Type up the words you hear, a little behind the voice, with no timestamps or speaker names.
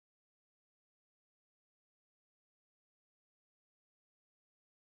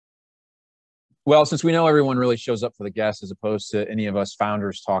Well, since we know everyone really shows up for the guests as opposed to any of us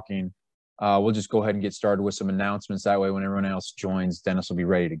founders talking, we'll just go ahead and get started with some announcements. That way, when everyone else joins, Dennis will be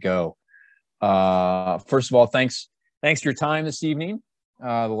ready to go. First of all, thanks for your time this evening.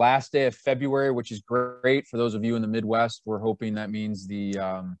 The last day of February, which is great for those of you in the Midwest. We're hoping that means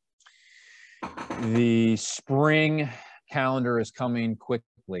the spring calendar is coming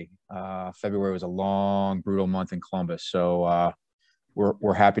quickly. February was a long, brutal month in Columbus, so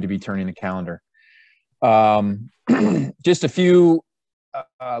we're happy to be turning the calendar. Just a few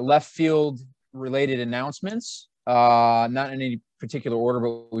left field related announcements, not in any particular order,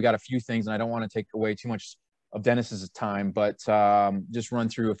 but we got a few things, and I don't want to take away too much of Dennis's time, but just run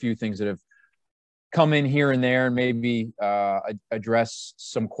through a few things that have come in here and there and maybe address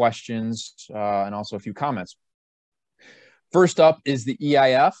some questions and also a few comments. First up is the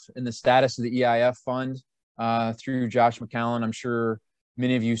EIF and the status of the EIF fund through Josh McCallan. I'm sure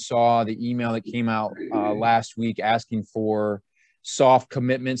many of you saw the email that came out last week asking for soft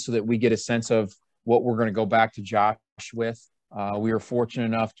commitments so that we get a sense of what we're going to go back to Josh with. We were fortunate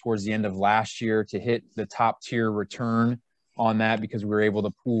enough towards the end of last year to hit the top tier return on that because we were able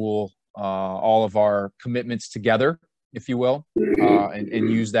to pool all of our commitments together, if you will, and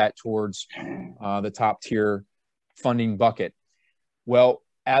use that towards the top tier funding bucket. Well,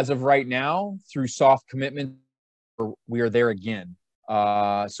 as of right now, through soft commitment, we are there again.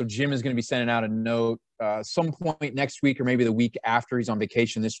 So Jim is going to be sending out a note some point next week or maybe the week after. He's on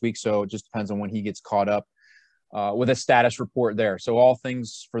vacation this week, so it just depends on when he gets caught up with a status report there. So all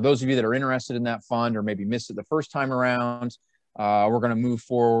things, for those of you that are interested in that fund or maybe missed it the first time around, we're going to move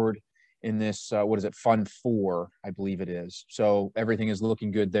forward in this, what is it, Fund 4, I believe it is. So everything is looking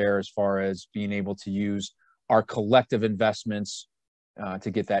good there as far as being able to use our collective investments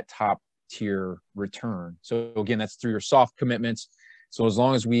to get that top tier return. So again, that's through your soft commitments. So as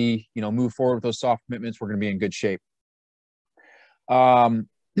long as we, move forward with those soft commitments, we're going to be in good shape.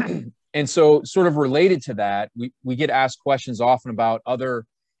 And so sort of related to that, we get asked questions often about other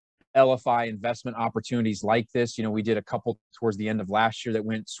LFI investment opportunities like this. We did a couple towards the end of last year that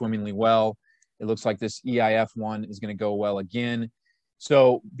went swimmingly well. It looks like this EIF one is going to go well again.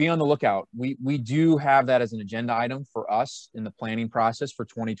 So be on the lookout. We do have that as an agenda item for us in the planning process for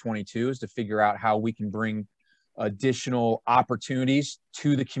 2022 is to figure out how we can bring additional opportunities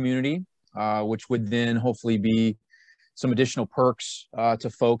to the community, which would then hopefully be some additional perks to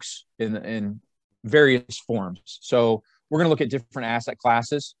folks in various forms. So we're going to look at different asset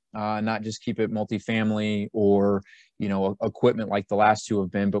classes, not just keep it multifamily or, equipment like the last two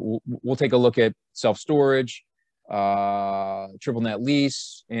have been, but we'll take a look at self-storage, triple net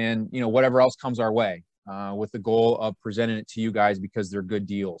lease, and, whatever else comes our way with the goal of presenting it to you guys because they're good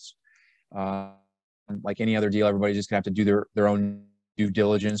deals. Like any other deal, everybody's just gonna have to do their own due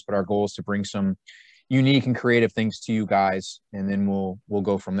diligence, but our goal is to bring some unique and creative things to you guys, and then we'll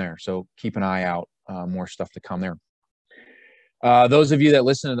go from there. So keep an eye out, more stuff to come there. Those of you that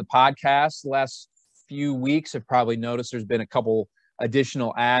listen to the podcast the last few weeks have probably noticed there's been a couple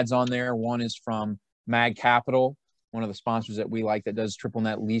additional ads on there. One is from Mag Capital, one of the sponsors that we like that does triple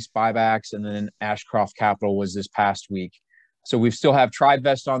net lease buybacks, and then Ashcroft Capital was this past week. So we still have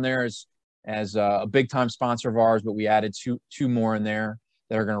TribeVest on there as a big time sponsor of ours, but we added two more in there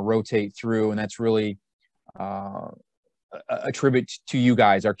that are going to rotate through. And that's really a tribute to you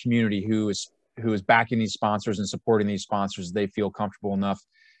guys, our community, who is backing these sponsors and supporting these sponsors. They feel comfortable enough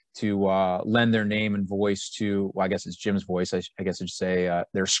to lend their name and voice to, well, I guess it's Jim's voice. I guess I should say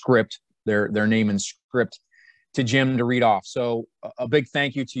their script, their name and script to Jim to read off. So a big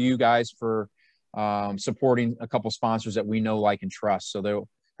thank you to you guys for supporting a couple sponsors that we know, like, and trust. So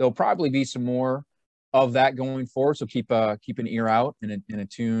there'll probably be some more of that going forward. So keep an ear out and a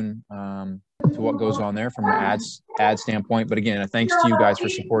tune to what goes on there from an ad standpoint. But again, thanks to you guys for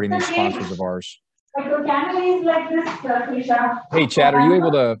supporting these sponsors of ours. Hey, Chad, are you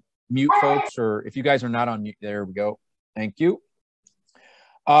able to mute folks? Or if you guys are not on mute, there we go. Thank you.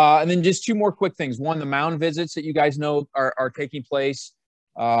 And then just two more quick things. One, the mound visits that you guys know are taking place.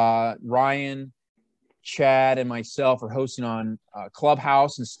 Ryan, Chad, and myself are hosting on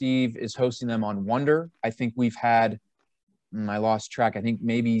Clubhouse, and Steve is hosting them on Wonder. I think we've had, I lost track, I think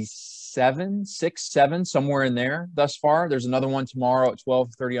maybe 6, 7, somewhere in there thus far. There's another one tomorrow at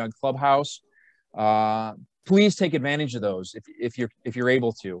 12:30 on Clubhouse. Please take advantage of those if you're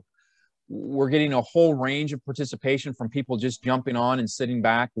able to. We're getting a whole range of participation from people just jumping on and sitting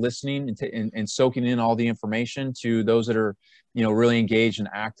back, listening and soaking in all the information, to those that are, really engaged and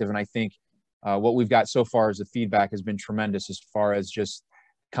active. And I think what we've got so far as the feedback has been tremendous as far as just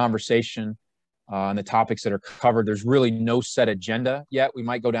conversation and the topics that are covered. There's really no set agenda yet. We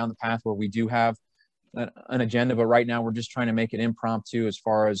might go down the path where we do have an agenda, but right now we're just trying to make it impromptu as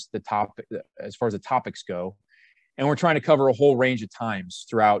far as the topics go. And we're trying to cover a whole range of times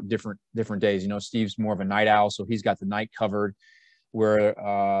throughout different days. You know, Steve's more of a night owl, so he's got the night covered, where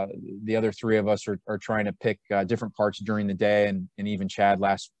the other three of us are trying to pick different parts during the day, and even Chad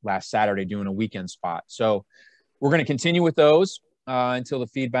last Saturday doing a weekend spot. So we're going to continue with those until the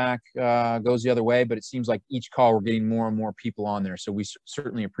feedback goes the other way. But it seems like each call we're getting more and more people on there. So we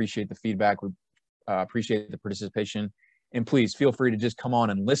certainly appreciate the feedback. We appreciate the participation. And please feel free to just come on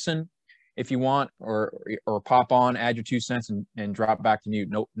and listen if you want, or pop on, add your 2 cents and drop back to mute.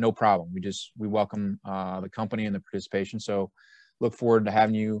 No problem. We welcome the company and the participation. So look forward to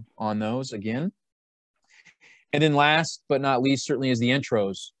having you on those again. And then last but not least, certainly, is the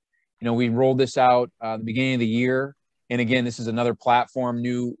intros. You know, we rolled this out at the beginning of the year. And again, this is another platform,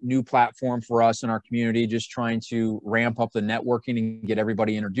 new platform for us in our community, just trying to ramp up the networking and get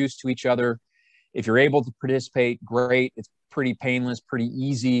everybody introduced to each other. If you're able to participate, great. It's pretty painless, pretty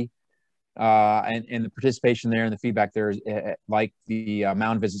easy. And the participation there and the feedback there is, like the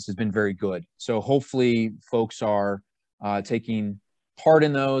mound visits, has been very good. So hopefully folks are taking part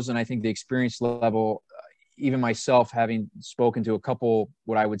in those. And I think the experience level, even myself, having spoken to a couple,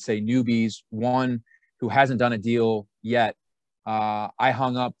 what I would say newbies, one who hasn't done a deal yet, I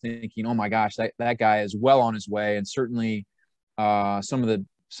hung up thinking, oh my gosh, that guy is well on his way. And certainly some of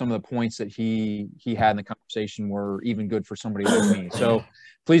the points that he had in the conversation were even good for somebody like me. So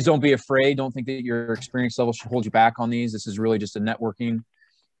please don't be afraid. Don't think that your experience level should hold you back on these. This is really just a networking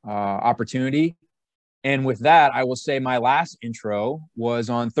opportunity. And with that, I will say my last intro was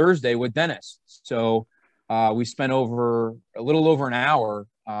on Thursday with Denis. So we spent a little over an hour,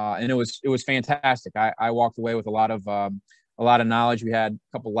 and it was fantastic. I walked away with a lot of knowledge. We had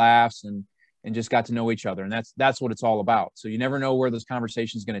a couple laughs and just got to know each other. And that's what it's all about. So you never know where this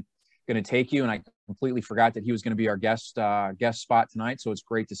conversation is going to take you. And I completely forgot that he was going to be our guest spot tonight. So it's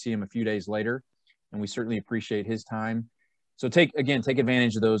great to see him a few days later, and we certainly appreciate his time. So take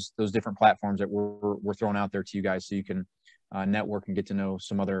advantage of those different platforms that we're throwing out there to you guys, so you can network and get to know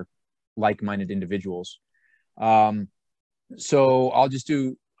some other like-minded individuals. So I'll just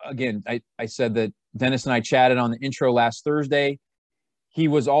do, again, I said that Denis and I chatted on the intro last Thursday. He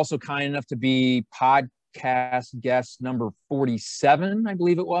was also kind enough to be podcast guest number 47, I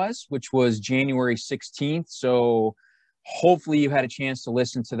believe it was, which was January 16th. So hopefully you had a chance to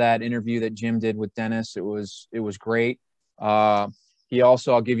listen to that interview that Jim did with Denis. It was great. He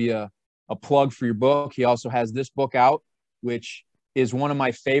also, I'll give you a plug for your book. He also has this book out, which is one of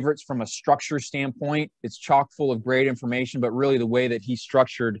my favorites from a structure standpoint. It's chock full of great information, but really the way that he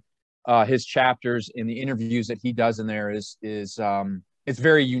structured his chapters and the interviews that he does in there is it's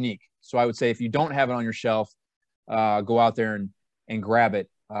very unique. So I would say if you don't have it on your shelf, go out there and grab it.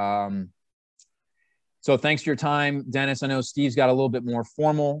 So thanks for your time, Denis. I know Steve's got a little bit more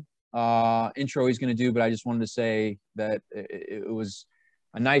formal intro he's going to do, but I just wanted to say that it was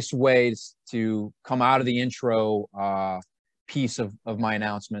a nice way to come out of the intro piece of my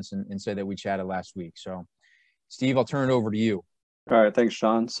announcements and say that we chatted last week. So Steve, I'll turn it over to you. All right. Thanks,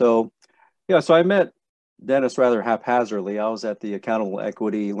 Sean. So I met Denis rather haphazardly. I was at the Accountable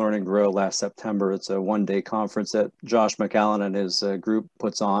Equity Learn and Grow last September. It's a one-day conference that Josh McAllen and his group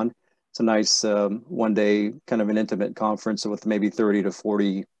puts on. It's a nice one-day kind of an intimate conference with maybe 30 to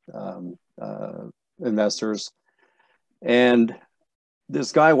 40 investors. And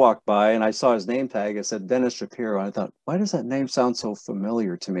this guy walked by and I saw his name tag. It said Denis Shapiro. And I thought, why does that name sound so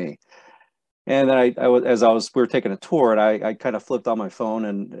familiar to me? And then we were taking a tour, and I kind of flipped on my phone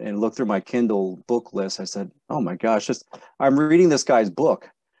and looked through my Kindle book list. I said, oh my gosh, I'm reading this guy's book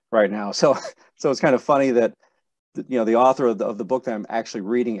right now. So it's kind of funny that, the author of the book that I'm actually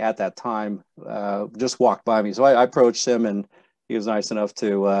reading at that time just walked by me. So I approached him, and he was nice enough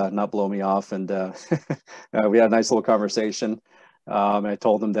to not blow me off. And we had a nice little conversation. And I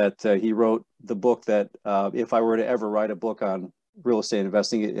told him that he wrote the book that if I were to ever write a book on real estate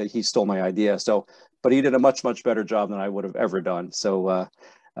investing, he stole my idea. But he did a much better job than I would have ever done. So,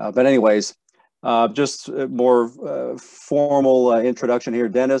 but anyways, just more formal introduction here.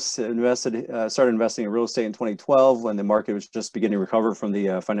 Denis started investing in real estate in 2012 when the market was just beginning to recover from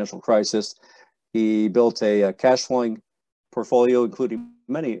the financial crisis. He built a cash flowing portfolio, including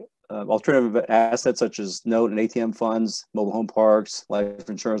many alternative assets such as note and ATM funds, mobile home parks, life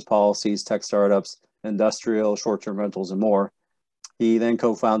insurance policies, tech startups, industrial, short-term rentals, and more. He then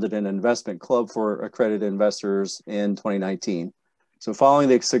co-founded an investment club for accredited investors in 2019. So following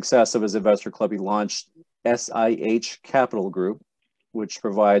the success of his investor club, he launched SIH Capital Group, which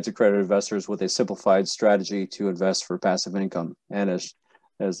provides accredited investors with a simplified strategy to invest for passive income. And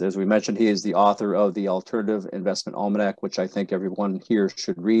as we mentioned, he is the author of the Alternative Investment Almanac, which I think everyone here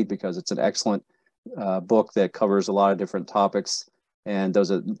should read because it's an excellent book that covers a lot of different topics and does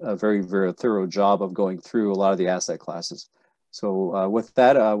a very, very thorough job of going through a lot of the asset classes. So with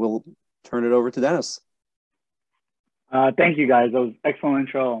that, we'll turn it over to Denis. Thank you, guys. That was an excellent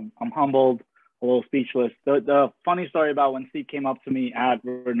intro. I'm humbled, a little speechless. The funny story about when Steve came up to me at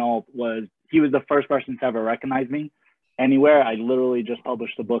Renault was he was the first person to ever recognize me anywhere. I literally just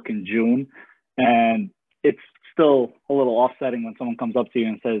published a book in June, and it's still a little offsetting when someone comes up to you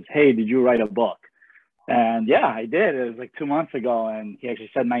and says, "Hey, did you write a book?" And yeah, I did. It was like 2 months ago, and he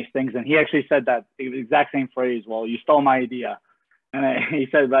actually said nice things. And he actually said that exact same phrase, "Well, you stole my idea." And he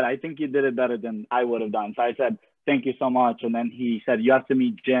said, "But I think you did it better than I would have done." So I said, "Thank you so much." And then he said, "You have to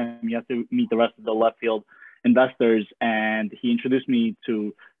meet Jim. You have to meet the rest of the left field investors." And he introduced me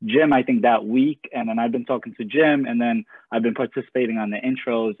to Jim, I think that week. And then I've been talking to Jim, and then I've been participating on the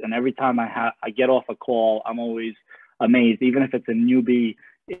intros. And every time I get off a call, I'm always amazed. Even if it's a newbie,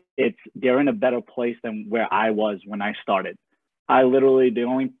 they're in a better place than where I was when I started. The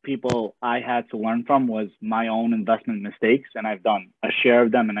only people I had to learn from was my own investment mistakes, and I've done a share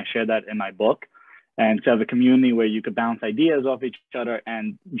of them, and I share that in my book. And to have a community where you could bounce ideas off each other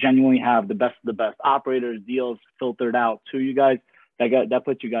and genuinely have the best of the best operators, deals filtered out to you guys, that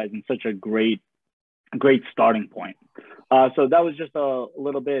puts you guys in such a great starting point. So that was just a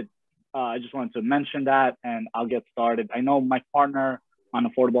little bit, I just wanted to mention that, and I'll get started. I know my partner on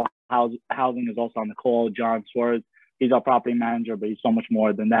affordable housing is also on the call, John Swartz. He's our property manager, but he's so much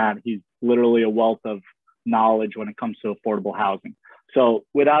more than that. He's literally a wealth of knowledge when it comes to affordable housing. So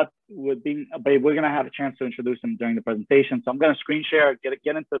we're going to have a chance to introduce him during the presentation. So I'm going to screen share,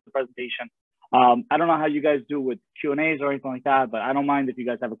 get into the presentation. I don't know how you guys do with Q&As or anything like that, but I don't mind if you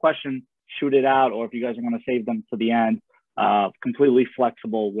guys have a question, shoot it out, or if you guys are going to save them to the end, completely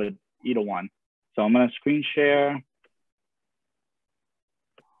flexible with either one. So I'm going to screen share.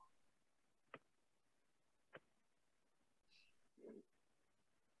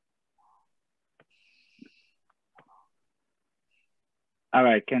 All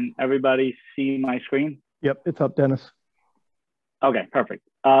right, can everybody see my screen? Yep, it's up, Denis. Okay, perfect.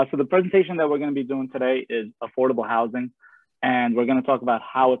 So the presentation that we're going to be doing today is affordable housing, and we're going to talk about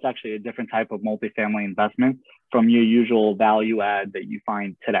how it's actually a different type of multifamily investment from your usual value add that you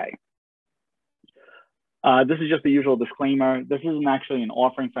find today. This is just the usual disclaimer. This isn't actually an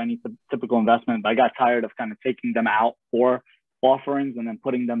offering for any typical investment, but I got tired of kind of taking them out for offerings and then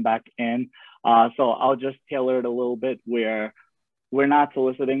putting them back in. So I'll just tailor it a little bit where we're not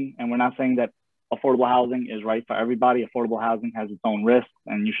soliciting, and we're not saying that affordable housing is right for everybody. Affordable housing has its own risks,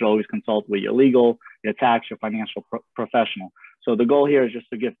 and you should always consult with your legal, your tax, your financial professional. So the goal here is just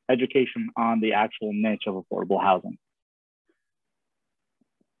to give education on the actual niche of affordable housing.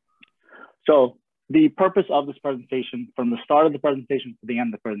 So the purpose of this presentation, from the start of the presentation to the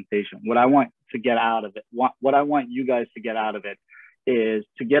end of the presentation, what I want to get out of it, what I want you guys to get out of it is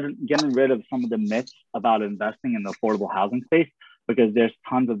to getting rid of some of the myths about investing in the affordable housing space, because there's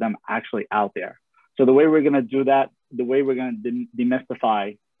tons of them actually out there. So the way we're going to do that, the way we're going to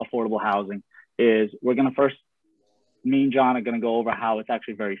demystify affordable housing is we're going to first, me and John are going to go over how it's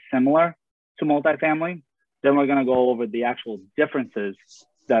actually very similar to multifamily. Then we're going to go over the actual differences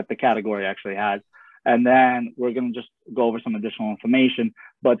that the category actually has. And then we're going to just go over some additional information,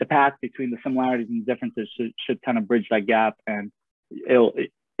 but the path between the similarities and differences should kind of bridge that gap, and it'll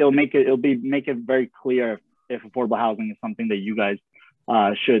make it very clear if affordable housing is something that you guys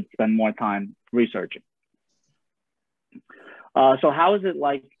should spend more time researching. So how is it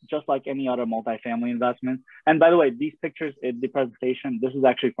just like any other multifamily investment? And by the way, these pictures in the presentation, this is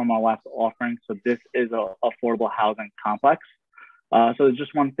actually from our last offering. So this is an affordable housing complex. So it's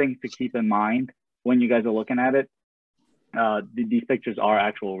just one thing to keep in mind when you guys are looking at it. These pictures are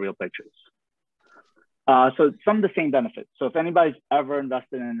actual real pictures. So some of the same benefits. So if anybody's ever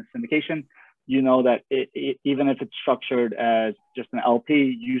invested in a syndication, you know that even if it's structured as just an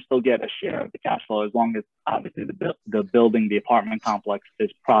LP, you still get a share of the cash flow as long as obviously the building, the apartment complex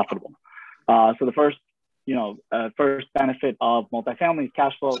is profitable. So the first benefit of multifamily is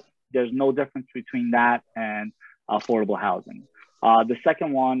cash flow. There's no difference between that and affordable housing. The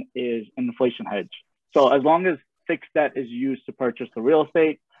second one is an inflation hedge. So as long as fixed debt is used to purchase the real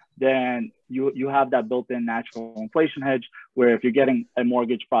estate, then you have that built-in natural inflation hedge, where if you're getting a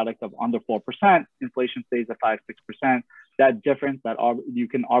mortgage product of under 4%, inflation stays at 5-6%. That difference, you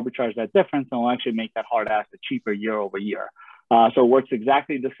can arbitrage that difference, and will actually make that hard asset cheaper year over year. So it works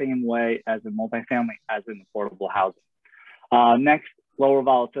exactly the same way as in multifamily as in affordable housing. Next, lower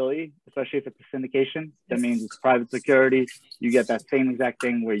volatility, especially if it's a syndication. That means it's private security. You get that same exact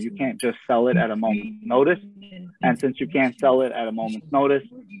thing where you can't just sell it at a moment's notice. And since you can't sell it at a moment's notice,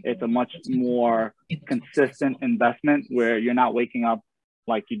 it's a much more consistent investment where you're not waking up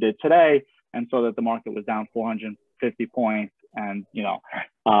like you did today and so that the market was down 450 points. And, you know,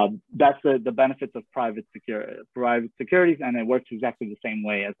 that's the benefits of private securities, and it works exactly the same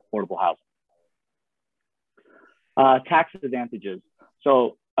way as affordable housing. Tax advantages.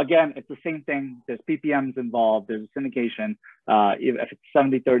 So again, it's the same thing. There's PPMs involved. There's a syndication. If it's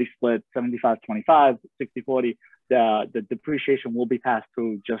 70-30 split, 75-25, 60-40, the depreciation will be passed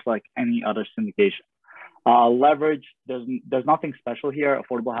through just like any other syndication. Leverage, there's nothing special here.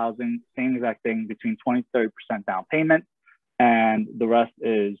 Affordable housing, same exact thing, between 20-30% down payment. And the rest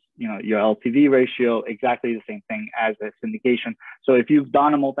is, you know, your LTV ratio, exactly the same thing as a syndication. So if you've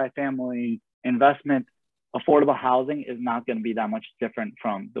done a multifamily investment, affordable housing is not going to be that much different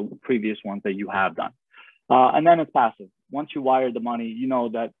from the previous ones that you have done. And then it's passive. Once you wire the money, you know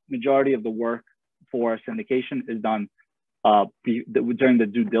that majority of the work for syndication is done during the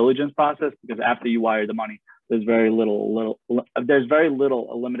due diligence process, because after you wire the money, there's very little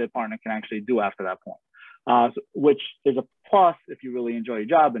a limited partner can actually do after that point. Which is a plus if you really enjoy your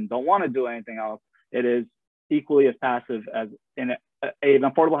job and don't want to do anything else. It is equally as passive as an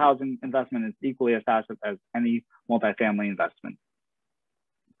affordable housing investment is equally as passive as any multifamily investment.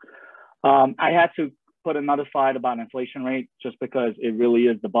 I had to put another slide about inflation rate just because it really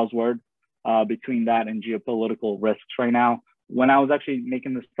is the buzzword between that and geopolitical risks right now. When I was actually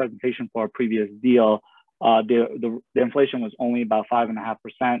making this presentation for a previous deal, the inflation was only about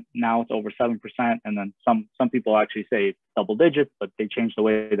 5.5%. Now it's over 7%. And then some people actually say it's double digits, but they changed the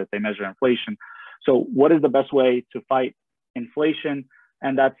way that they measure inflation. So what is the best way to fight inflation?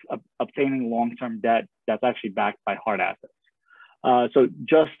 And that's obtaining long-term debt that's actually backed by hard assets. So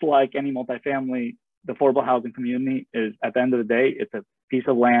just like any multifamily, the affordable housing community is, at the end of the day, it's a piece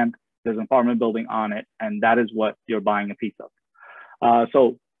of land, there's an apartment building on it, and that is what you're buying a piece of.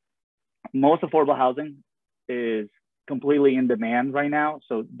 So most affordable housing is completely in demand right now.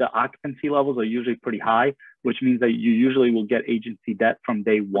 So the occupancy levels are usually pretty high, which means that you usually will get agency debt from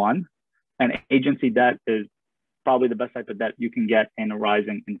day one. And agency debt is probably the best type of debt you can get in a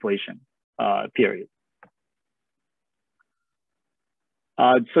rising inflation period.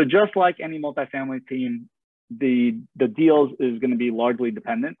 So just like any multifamily team, the deals is going to be largely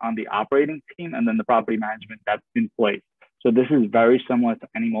dependent on the operating team and then the property management that's in place. So this is very similar to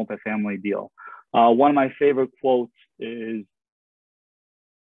any multifamily deal. One of my favorite quotes is,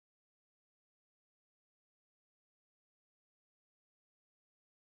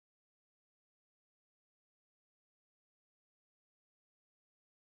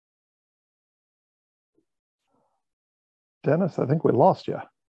 Dennis, I think we lost you.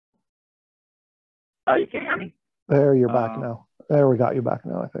 you can hear me? There, you're back now. There, we got you back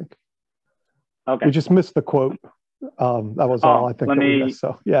now, I think. Okay. We just missed the quote. That was all I think that we missed,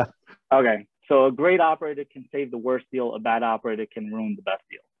 so yeah. Okay, so a great operator can save the worst deal. A bad operator can ruin the best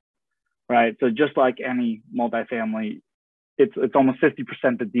deal, right? So just like any multifamily, it's almost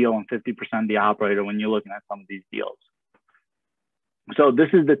 50% the deal and 50% the operator when you're looking at some of these deals. So this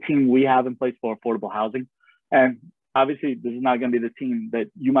is the team we have in place for affordable housing. And obviously, this is not going to be the team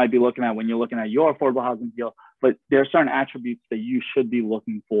that you might be looking at when you're looking at your affordable housing deal, but there are certain attributes that you should be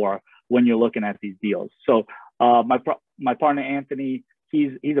looking for when you're looking at these deals. So my partner, Anthony,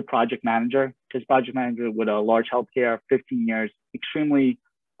 he's a project manager. His project manager with a large healthcare, 15 years, extremely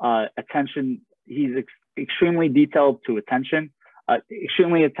attention. He's extremely detailed to attention,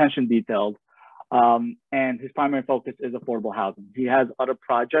 extremely attention detailed. And his primary focus is affordable housing. He has other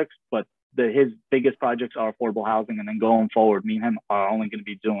projects, but his biggest projects are affordable housing. And then going forward, me and him are only going to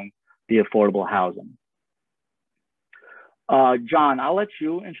be doing the affordable housing. John, I'll let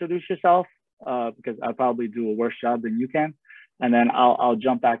you introduce yourself because I'll probably do a worse job than you can. And then I'll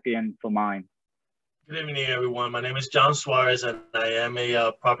jump back in for mine. Good evening, everyone. My name is John Suarez, and I am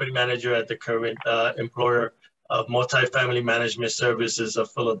a property manager at the current employer of Multifamily Management Services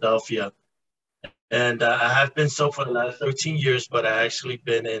of Philadelphia. And I have been so for the last 13 years, but I actually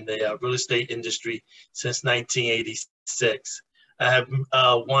been in the real estate industry since 1986. I have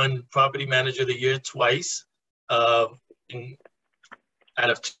won Property Manager of the Year twice out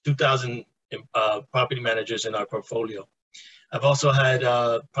of 2,000 property managers in our portfolio. I've also had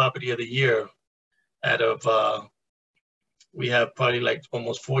Property of the Year out of, we have probably like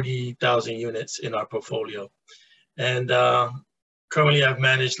almost 40,000 units in our portfolio. And currently I've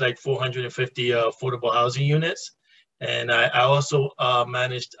managed like 450 affordable housing units. And I also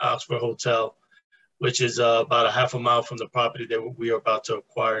managed Oxford Hotel, which is about a half a mile from the property that we are about to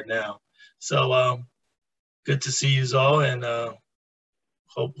acquire now. So good to see you all, and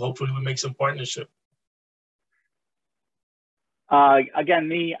hopefully we make some partnership.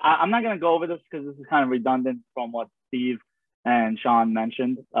 Again, I'm not going to go over this because this is kind of redundant from what Steve and Sean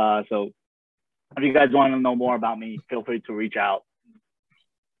mentioned. So if you guys want to know more about me, feel free to reach out.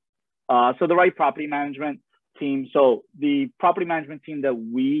 So the right property management team. So the property management team that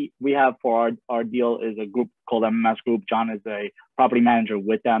we have for our deal is a group called MMS Group. John is a property manager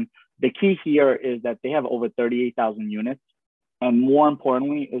with them. The key here is that they have over 38,000 units. And more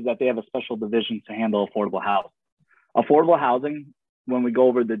importantly is that they have a special division to handle affordable housing. Affordable housing, when we go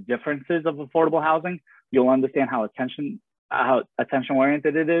over the differences of affordable housing, you'll understand how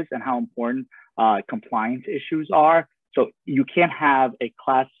attention-oriented it is and how important compliance issues are. So you can't have a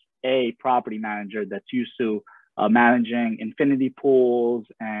Class A property manager that's used to managing infinity pools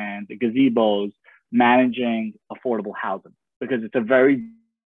and gazebos, managing affordable housing, because it's a very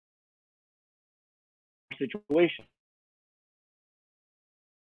situation.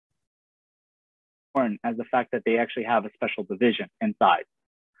 As the fact that they actually have a special division inside,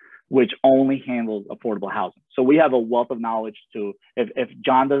 which only handles affordable housing. So we have a wealth of knowledge to, if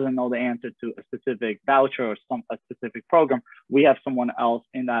John doesn't know the answer to a specific voucher or a specific program, we have someone else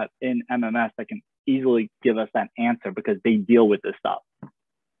in MMS that can easily give us that answer because they deal with this stuff.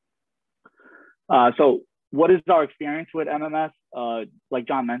 So what is our experience with MMS? Like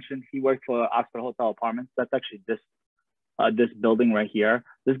John mentioned, he worked for Oxford Hotel Apartments. That's actually this building right here.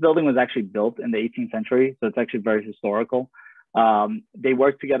 This building was actually built in the 18th century, so it's actually very historical. They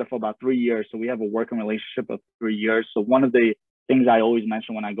worked together for about 3 years, so we have a working relationship of 3 years. So one of the things I always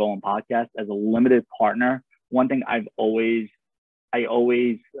mention when I go on podcasts as a limited partner, one thing I always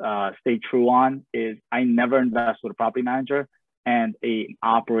stay true on is I never invest with a property manager and an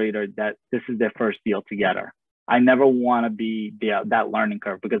operator that this is their first deal together. I never want to be that learning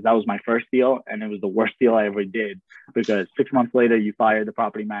curve, because that was my first deal and it was the worst deal I ever did, because 6 months later you fire the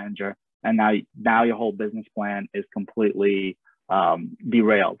property manager and now your whole business plan is completely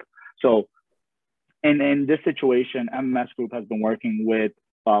derailed. So in this situation, MMS Group has been working with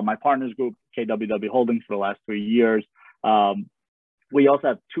my partners group, KWW Holdings, for the last 3 years. We also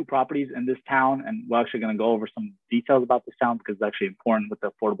have 2 properties in this town, and we're actually going to go over some details about this town because it's actually important with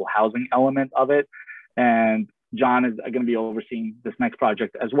the affordable housing element of it. And John is going to be overseeing this next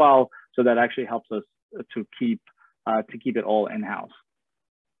project as well, so that actually helps us to keep it all in-house.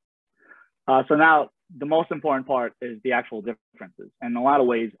 So now the most important part is the actual differences. And in a lot of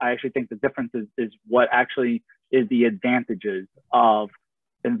ways, I actually think the differences is what actually is the advantages of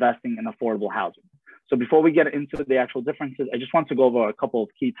investing in affordable housing. So before we get into the actual differences, I just want to go over a couple of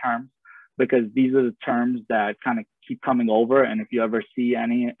key terms, because these are the terms that kind of keep coming over. And if you ever see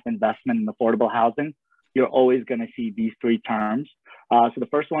any investment in affordable housing, you're always going to see these 3 terms. So the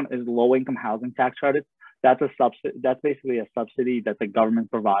first one is low-income housing tax credits. That's basically a subsidy that the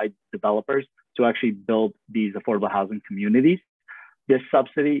government provides developers to actually build these affordable housing communities. This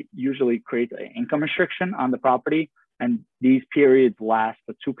subsidy usually creates an income restriction on the property, and these periods last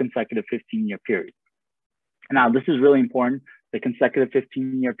for 2 consecutive 15-year periods. Now, this is really important, the consecutive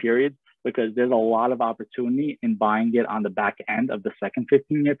 15-year periods, because there's a lot of opportunity in buying it on the back end of the second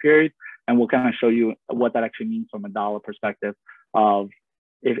 15-year period. And we'll kind of show you what that actually means from a dollar perspective of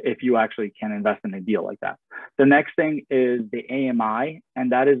if you actually can invest in a deal like that. The next thing is the AMI,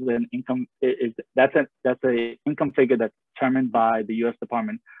 and that is an income, that's an income figure that's determined by the U.S.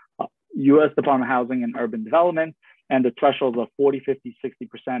 Department of Housing and Urban Development, and the thresholds of 40, 50,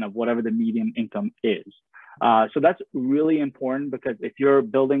 60% of whatever the median income is. So that's really important, because if you're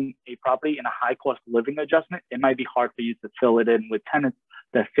building a property in a high cost living adjustment, it might be hard for you to fill it in with tenants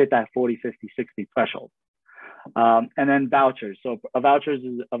that fit that 40, 50, 60 threshold. And then vouchers. So a voucher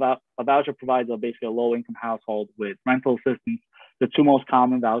provides basically a low income household with rental assistance. The 2 most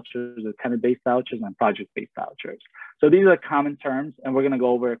common vouchers are tenant-based vouchers and project-based vouchers. So these are common terms, and we're going to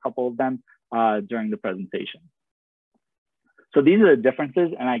go over a couple of them during the presentation. So these are the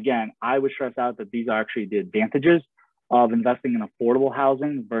differences. And again, I would stress out that these are actually the advantages of investing in affordable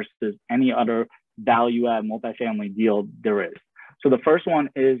housing versus any other value-add multifamily deal there is. So the first one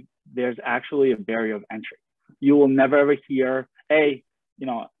is there's actually a barrier of entry. You will never ever hear, hey,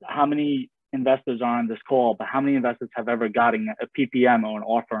 how many investors are on this call, but how many investors have ever gotten a PPM or an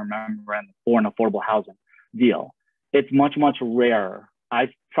offer memorandum for an affordable housing deal? It's much, much rarer.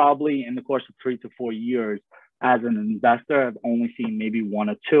 I've probably, in the course of 3 to 4 years, as an investor, I've only seen maybe 1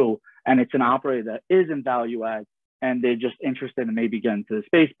 or 2, and it's an operator that is in value add, and they're just interested in maybe getting into the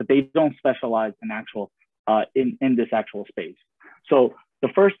space, but they don't specialize in in this actual space. So the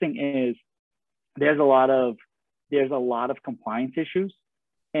first thing is there's a lot of compliance issues.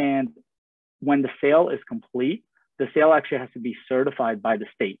 And when the sale is complete, the sale actually has to be certified by the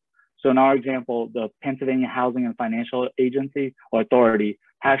state. So in our example, the Pennsylvania Housing and Financial Agency or Authority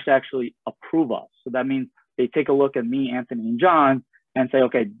has to actually approve us. So that means they take a look at me, Anthony, and John and say,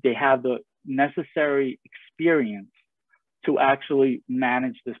 okay, they have the necessary experience to actually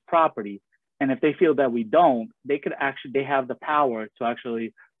manage this property. And if they feel that we don't, they have the power to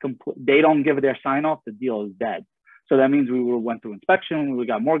actually they don't give their sign off, the deal is dead. So that means we went through inspection, we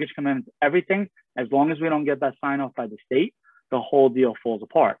got mortgage commitments, everything. As long as we don't get that sign off by the state, the whole deal falls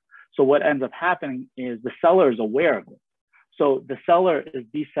apart. So what ends up happening is the seller is aware of it. So the seller is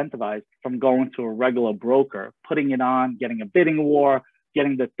decentivized from going to a regular broker, putting it on, getting a bidding war,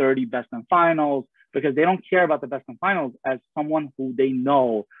 getting the 30 best and finals, because they don't care about the best and finals as someone who they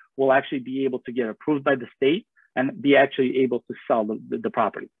know will actually be able to get approved by the state and be actually able to sell the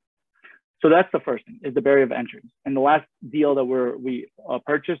property. So that's the first thing, is the barrier of entry. And the last deal that we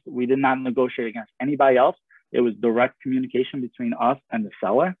purchased, we did not negotiate against anybody else. It was direct communication between us and the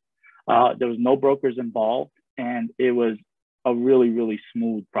seller. There was no brokers involved, and it was a really, really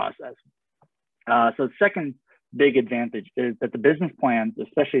smooth process. So the second big advantage is that the business plans,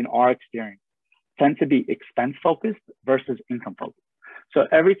 especially in our experience, tend to be expense focused versus income focused. So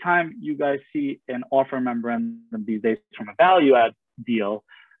every time you guys see an offer memorandum these days from a value add deal,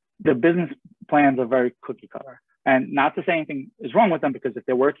 the business plans are very cookie cutter. And not to say anything is wrong with them, because if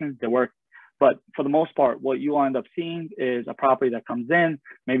they're working, they work. But for the most part, what you end up seeing is a property that comes in,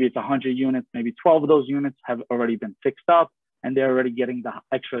 maybe it's 100 units, maybe 12 of those units have already been fixed up, and they're already getting the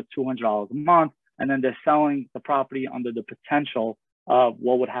extra $200 a month. And then they're selling the property under the potential of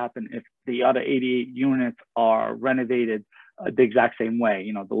what would happen if the other 88 units are renovated the exact same way.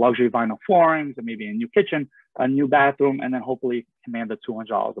 You know, the luxury vinyl floorings, and maybe a new kitchen, a new bathroom, and then hopefully command the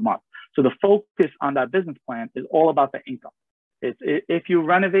 $200 a month. So the focus on that business plan is all about the income. If you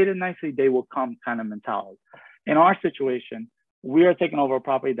renovate it nicely, they will come kind of mentality. In our situation, we are taking over a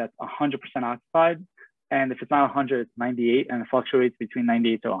property that's 100% occupied. And if it's not 100, it's 98, and it fluctuates between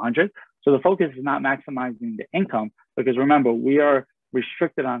 98 to 100. So the focus is not maximizing the income, because remember, we are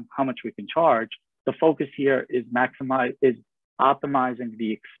restricted on how much we can charge. The focus here is optimizing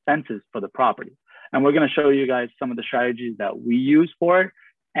the expenses for the property. And we're going to show you guys some of the strategies that we use for it.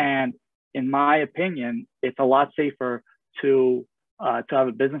 And in my opinion, it's a lot safer to have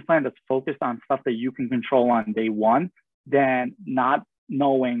a business plan that's focused on stuff that you can control on day one than not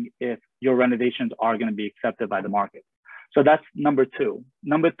knowing if your renovations are going to be accepted by the market. So that's number two.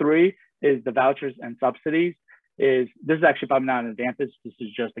 Number three is the vouchers and subsidies. This is actually probably not an advantage. This is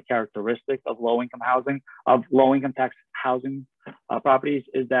just a characteristic of low-income housing, of low-income tax housing properties,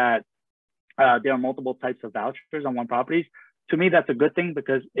 is that there are multiple types of vouchers on one property. To me, that's a good thing,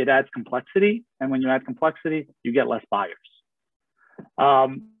 because it adds complexity. And when you add complexity, you get less buyers.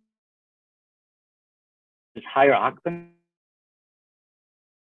 There's higher occupancy.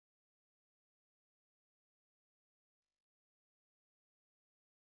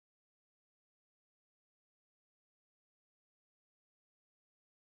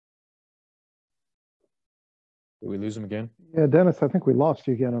 Did we lose him again? Yeah, Dennis, I think we lost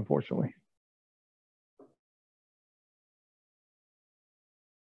you again, unfortunately.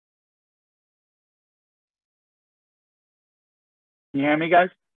 Can you hear me, guys?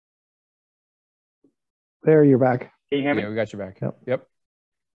 There, you're back. Can you hear me? Yeah, we got you back. Yep.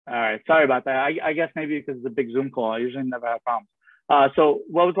 All right. Sorry about that. I guess maybe because it's a big Zoom call. I usually never have problems. So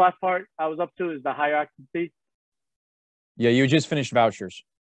what was the last part I was up to? Is the higher occupancy? Yeah, you just finished vouchers.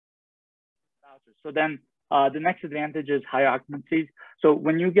 So then the next advantage is higher occupancies. So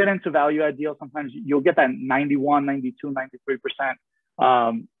when you get into value add deals, sometimes you'll get that 91, 92,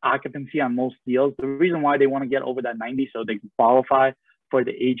 93% occupancy on most deals. The reason why they want to get over that 90 so they can qualify for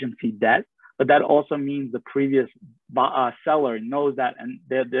the agency debt. But that also means the previous seller knows that, and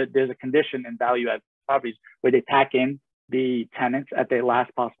there's a condition in value add properties where they pack in the tenants at the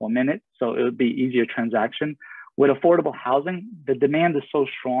last possible minute. So it would be easier transaction. With affordable housing, the demand is so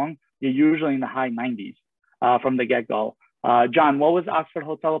strong, you're usually in the high 90s from the get-go. John, what was Oxford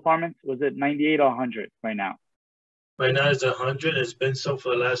Hotel Apartments? Was it 98 or 100 right now? Right now it's 100. It's been so for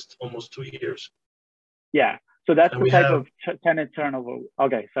the last almost 2 years. Yeah, so that's the type of tenant turnover.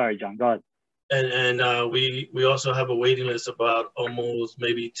 Okay, sorry, John, go ahead. And we also have a waiting list of about almost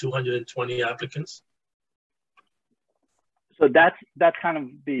maybe 220 applicants. So that's kind of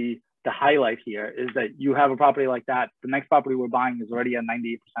the highlight here, is that you have a property like that. The next property we're buying is already at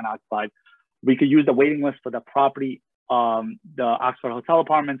 98% occupied. We could use the waiting list for the property, the Oxford Hotel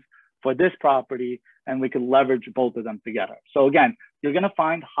Apartments, for this property, and we could leverage both of them together. So again, you're going to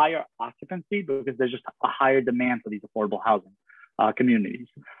find higher occupancy because there's just a higher demand for these affordable housing communities.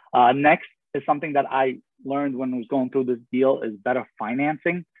 Next is something that I learned when I was going through this deal is better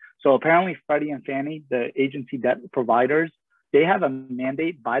financing. So apparently Freddie and Fannie, the agency debt providers, they have a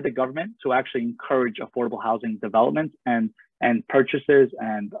mandate by the government to actually encourage affordable housing development and purchases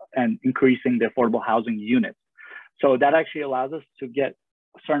and increasing the affordable housing units. So that actually allows us to get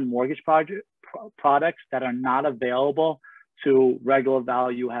certain mortgage products that are not available to regular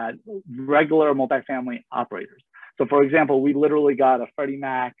multifamily operators. So for example, we literally got a Freddie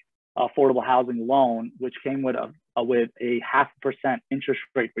Mac affordable housing loan, which came with a 0.5% interest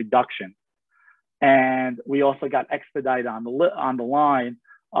rate reduction. And we also got expedited on the line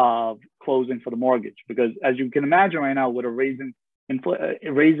of closing for the mortgage, because as you can imagine right now, with a raising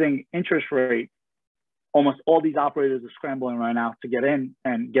interest rate, almost all these operators are scrambling right now to get in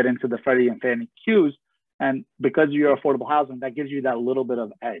and get into the Freddie and Fannie queues. And because you're affordable housing, that gives you that little bit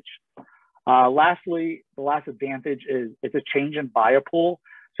of edge. Lastly, the last advantage is it's a change in buyer pool.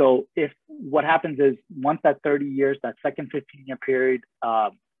 So if what happens is once that 30 years, that second 15-year period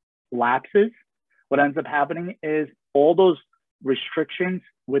lapses, what ends up happening is all those restrictions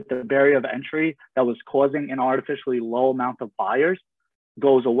with the barrier of entry that was causing an artificially low amount of buyers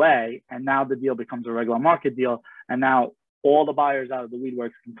goes away. And now the deal becomes a regular market deal. And now all the buyers out of the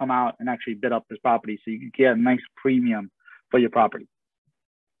woodworks can come out and actually bid up this property. So you can get a nice premium for your property.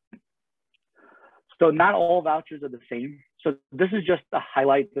 So not all vouchers are the same. So this is just a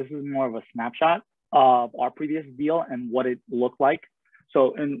highlight. This is more of a snapshot of our previous deal and what it looked like.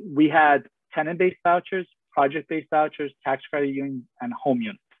 So we had tenant-based vouchers, project-based vouchers, tax credit unions, and home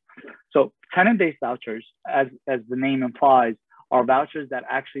units. So tenant-based vouchers, as the name implies, are vouchers that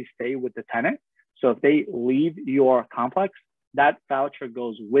actually stay with the tenant. So if they leave your complex, that voucher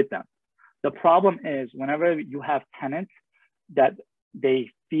goes with them. The problem is whenever you have tenants that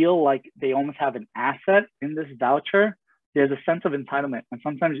they feel like they almost have an asset in this voucher, there's a sense of entitlement. And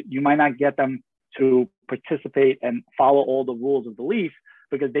sometimes you might not get them to participate and follow all the rules of the lease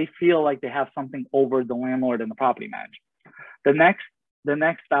because they feel like they have something over the landlord and the property manager. The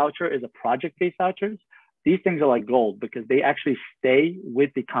next voucher is a project-based vouchers. These things are like gold because they actually stay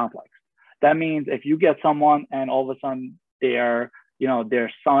with the complex. That means if you get someone and all of a sudden their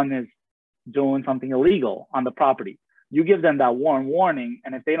son is doing something illegal on the property, you give them that warning,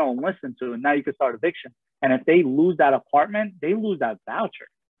 and if they don't listen to it, now you can start eviction. And if they lose that apartment, they lose that voucher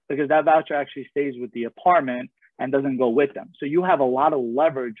because that voucher actually stays with the apartment and doesn't go with them. So you have a lot of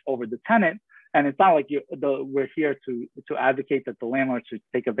leverage over the tenant. And it's not like we're here to advocate that the landlord should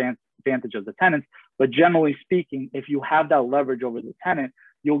take advantage of the tenants. But generally speaking, if you have that leverage over the tenant,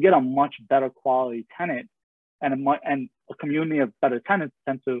 you'll get a much better quality tenant, and a community of better tenants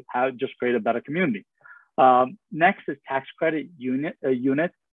tend to just create a better community. Next is tax credit units.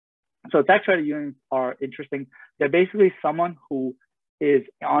 So tax credit units are interesting. They're basically someone who is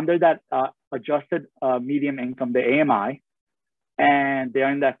under that adjusted medium income, the AMI, and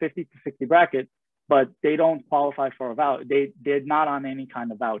they're in that 50 to 60 bracket, but they don't qualify for a voucher. They're not on any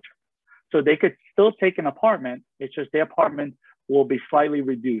kind of voucher. So they could still take an apartment. It's just their apartment will be slightly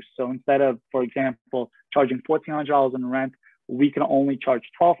reduced. So instead of, for example, charging $1,400 in rent, we can only charge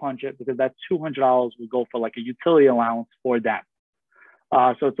 $1,200 because that $200 would go for like a utility allowance for them.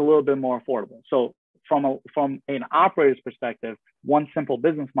 So it's a little bit more affordable. So from an operator's perspective, one simple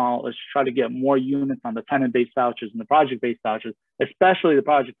business model is to try to get more units on the tenant-based vouchers and the project-based vouchers, especially the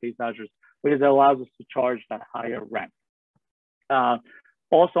project-based vouchers, because it allows us to charge that higher rent.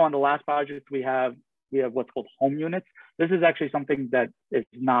 Also on the last project, we have what's called home units. This is actually something that is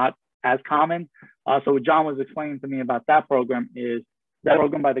not as common. So what John was explaining to me about that program is that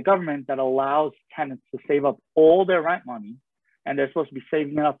program by the government that allows tenants to save up all their rent money, and they're supposed to be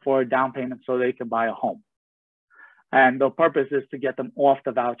saving it up for a down payment so they can buy a home. And the purpose is to get them off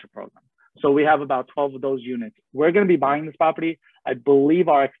the voucher program. So we have about 12 of those units. We're going to be buying this property. I believe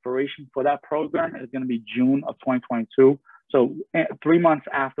our expiration for that program is going to be June of 2022. So 3 months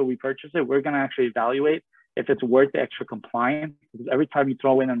after we purchase it, we're going to actually evaluate if it's worth the extra compliance, because every time you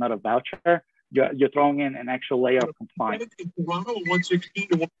throw in another voucher, you're throwing in an extra layer of compliance.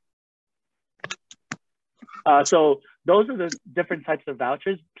 So those are the different types of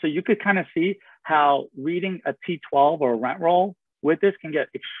vouchers. So you could kind of see how reading a T12 or a rent roll with this can get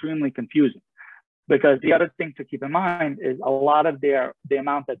extremely confusing, because the other thing to keep in mind is a lot of the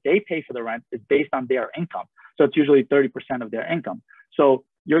amount that they pay for the rent is based on their income. So it's usually 30% of their income. So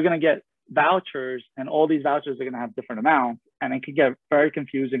you're going to get vouchers, and all these vouchers are going to have different amounts, and it can get very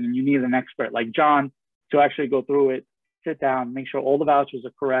confusing, and you need an expert like John to actually go through it sit down, make sure all the vouchers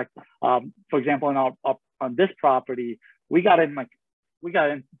are correct. For example, on this property, we got in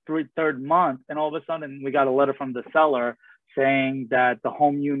third month, and all of a sudden we got a letter from the seller saying that the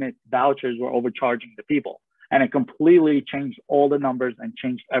home unit vouchers were overcharging the people, and it completely changed all the numbers and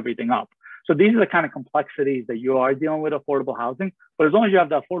changed everything up. So these are the kind of complexities that you are dealing with affordable housing. But as long as you have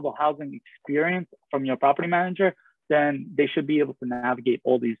the affordable housing experience from your property manager, then they should be able to navigate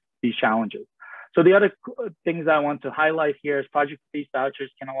all these challenges. So the other things I want to highlight here is project-based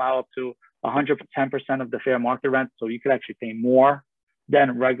vouchers can allow up to 110% of the fair market rent. So you could actually pay more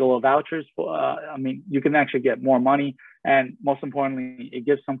than regular vouchers. I mean, you can actually get more money. And most importantly, it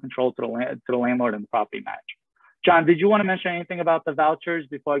gives some control to the landlord and the property manager. John, did you want to mention anything about the vouchers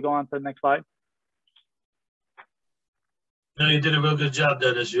before I go on to the next slide? No, you did a real good job,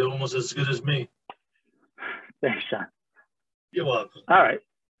 Dennis. You're almost as good as me. Thanks, John. You're welcome. All right.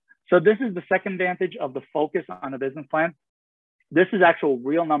 So this is the second advantage of the focus on a business plan. This is actual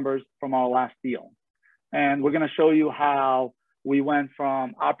real numbers from our last deal. And we're going to show you how we went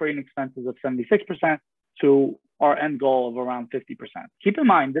from operating expenses of 76% to our end goal of around 50%. Keep in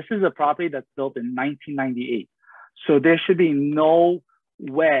mind, this is a property that's built in 1998. So there should be no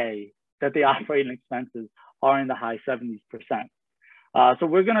way that the operating expenses are in the high 70%. So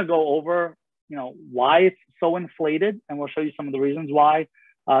we're going to go over, why it's so inflated, and we'll show you some of the reasons why.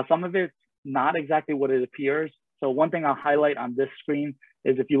 Some of it's not exactly what it appears. So one thing I'll highlight on this screen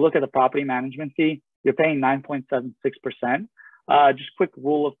is if you look at the property management fee, you're paying 9.76%. Just quick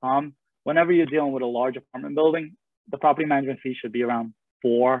rule of thumb, whenever you're dealing with a large apartment building, the property management fee should be around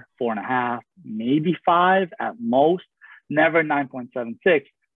 4, 4.5, maybe 5 at most, never 9.76.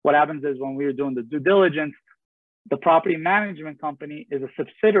 What happens is when we were doing the due diligence, the property management company is a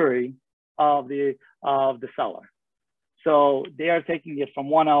subsidiary of the seller. So they are taking it from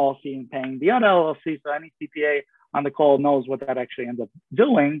one LLC and paying the other LLC. So any CPA on the call knows what that actually ends up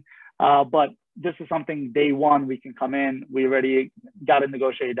doing. But this is something day one, we can come in. We already got it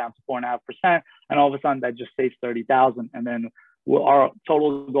negotiated down to 4.5%. And all of a sudden that just saves $30,000. And then our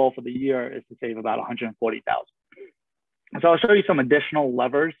total goal for the year is to save about $140,000. So I'll show you some additional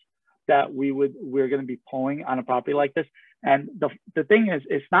levers that we're going to be pulling on a property like this. And the thing is,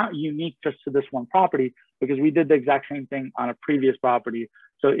 it's not unique just to this one property, because we did the exact same thing on a previous property.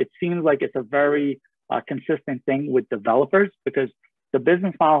 So it seems like it's a very consistent thing with developers, because the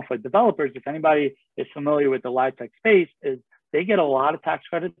business model for developers, if anybody is familiar with the live tech space, is they get a lot of tax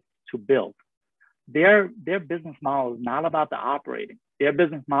credits to build. Their business model is not about the operating. Their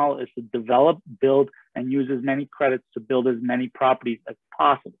business model is to develop, build, and use as many credits to build as many properties as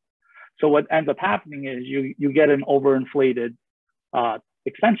possible. So what ends up happening is you get an overinflated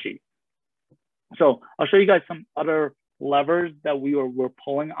expense sheet. So I'll show you guys some other levers that we're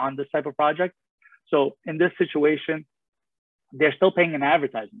pulling on this type of project. So in this situation, they're still paying an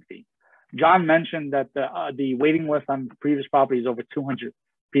advertising fee. John mentioned that the waiting list on the previous property is over 200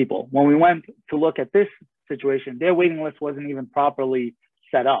 people. When we went to look at this situation, their waiting list wasn't even properly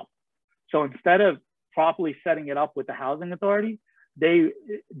set up. So instead of properly setting it up with the housing authority,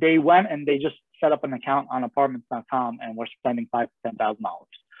 they went and they just set up an account on apartments.com and we're spending $5,000 to $10,000.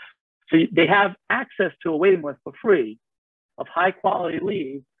 So they have access to a waiting list for free of high quality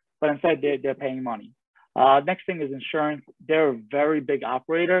leads, but instead they're paying money. Next thing is insurance. They're a very big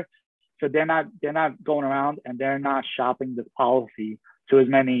operator, so they're not going around and they're not shopping this policy to as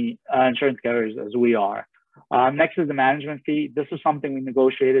many insurance carriers as we are. Next is the management fee. This is something we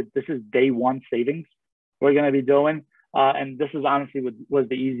negotiated. This is day one savings we're going to be doing. And this is honestly was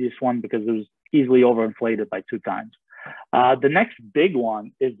the easiest one because it was easily overinflated by 2 times. The next big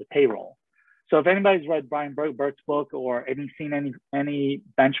one is the payroll. So if anybody's read Brian Burke's book or seen any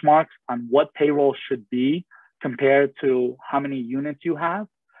benchmarks on what payroll should be compared to how many units you have,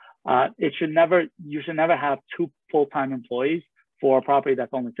 you should never have 2 full-time employees for a property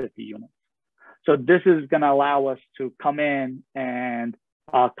that's only 50 units. So this is going to allow us to come in and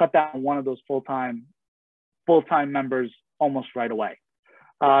cut down one of those full-time members almost right away.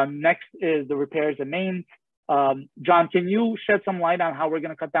 Next is the repairs and mains. John, can you shed some light on how we're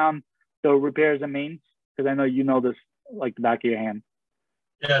going to cut down the repairs and mains? Because I know you know this like the back of your hand.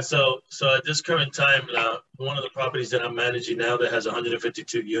 Yeah, so at this current time, one of the properties that I'm managing now that has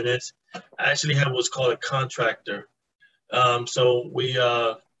 152 units, I actually have what's called a contractor. So we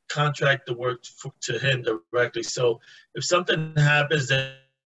contract the work to him directly. So if something happens that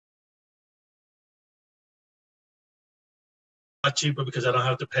cheaper because I don't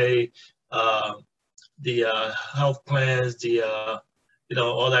have to pay the health plans, the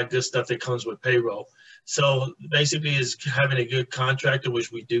all that good stuff that comes with payroll. So basically, is having a good contractor,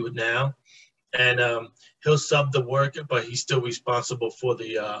 which we do now, and he'll sub the work, but he's still responsible for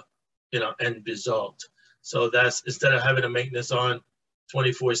the end result. So that's, instead of having a maintenance on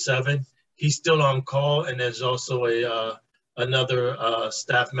 24/7, he's still on call, and there's also another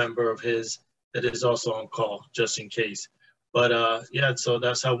staff member of his that is also on call just in case. But yeah, so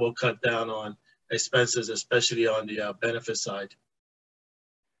that's how we'll cut down on expenses, especially on the benefit side.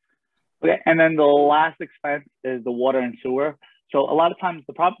 Okay, and then the last expense is the water and sewer. So a lot of times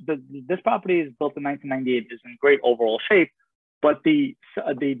this property is built in 1998, is in great overall shape, but the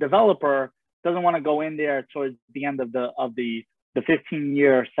developer doesn't want to go in there towards the end of the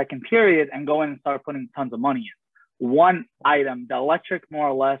 15-year second period and go in and start putting tons of money in. One item, the electric more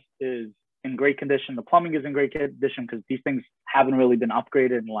or less is in great condition. The plumbing is in great condition because these things haven't really been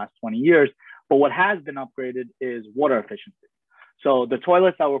upgraded in the last 20 years. But what has been upgraded is water efficiency. So the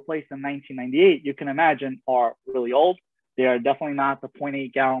toilets that were placed in 1998, you can imagine, are really old. They are definitely not the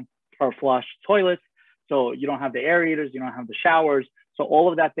 0.8 gallon per flush toilets. So you don't have the aerators, you don't have the showers. So all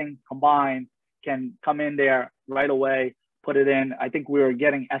of that thing combined can come in there right away, put it in. I think we were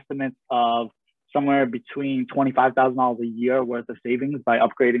getting estimates of somewhere between $25,000 a year worth of savings by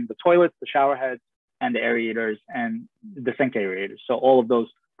upgrading the toilets, the shower heads, and the aerators and the sink aerators. So all of those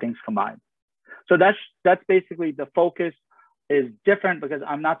things combined. So that's basically the focus is different because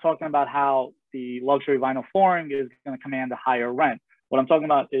I'm not talking about how the luxury vinyl flooring is going to command a higher rent. What I'm talking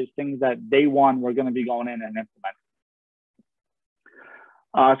about is things that day one we're going to be going in and implementing.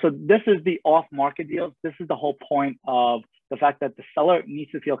 So this is the off-market deals. This is the whole point of the fact that the seller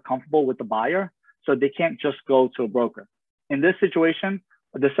needs to feel comfortable with the buyer, so they can't just go to a broker. In this situation,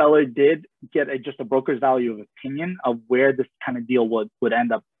 the seller did get just a broker's value of opinion of where this kind of deal would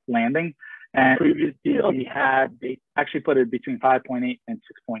end up landing. And previous deal he had, they actually put it between 5.8 and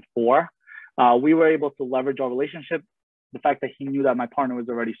 6.4. We were able to leverage our relationship, the fact that he knew that my partner was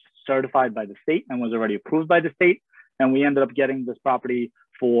already certified by the state and was already approved by the state. And we ended up getting this property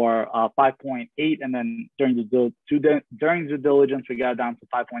for 5.8. And then during due diligence, we got down to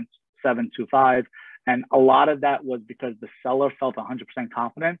 5.725. And a lot of that was because the seller felt 100%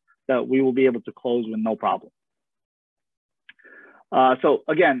 confident that we will be able to close with no problem. So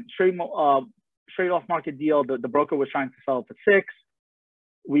again, straight off market deal, the broker was trying to sell it for 6.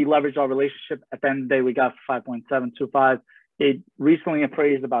 We leveraged our relationship. At the end of the day, we got 5.725. It recently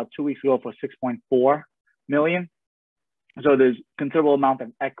appraised about 2 weeks ago for 6.4 million. So there's considerable amount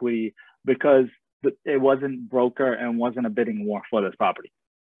of equity because it wasn't broker and wasn't a bidding war for this property.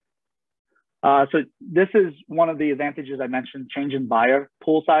 So this is one of the advantages I mentioned, change in buyer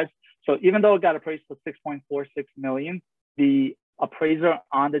pool size. So even though it got appraised for 6.46 million, the appraiser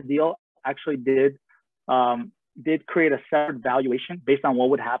on the deal actually did create a separate valuation based on what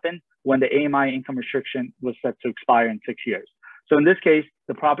would happen when the AMI income restriction was set to expire in 6 years. So in this case,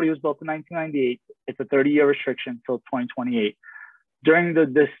 the property was built in 1998. It's a 30-year restriction till 2028. During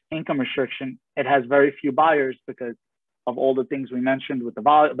this income restriction, it has very few buyers because of all the things we mentioned with the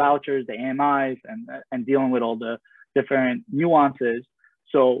vouchers, the AMIs, and dealing with all the different nuances.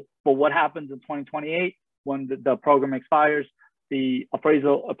 So, but what happens in 2028 when the program expires? The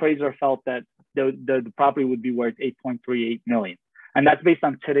appraiser felt that the property would be worth 8.38 million. And that's based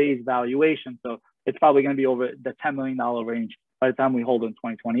on today's valuation. So it's probably going to be over the $10 million range by the time we hold it in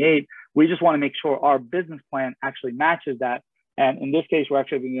 2028. We just want to make sure our business plan actually matches that. And in this case, we're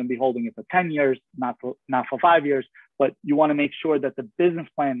actually going to be holding it for 10 years, not for 5 years, but you want to make sure that the business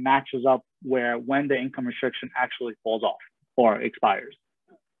plan matches up when the income restriction actually falls off or expires.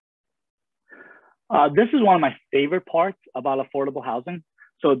 This is one of my favorite parts about affordable housing.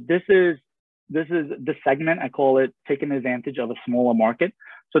 So this is the segment, I call it taking advantage of a smaller market.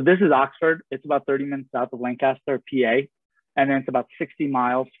 So this is Oxford. It's about 30 minutes south of Lancaster, PA, and then it's about 60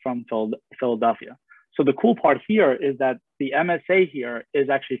 miles from Philadelphia. So the cool part here is that the MSA here is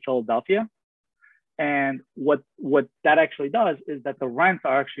actually Philadelphia. And what that actually does is that the rents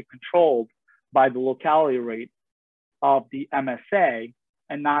are actually controlled by the locality rate of the MSA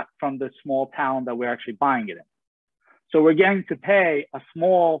and not from the small town that we're actually buying it in. So we're getting to pay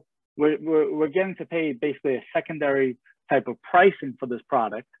we're getting to pay basically a secondary type of pricing for this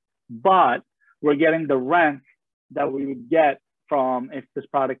product, but we're getting the rent that we would get from if this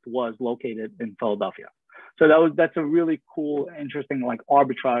product was located in Philadelphia. So that's a really cool, interesting like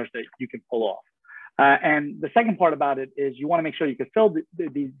arbitrage that you can pull off. And the second part about it is you want to make sure you can fill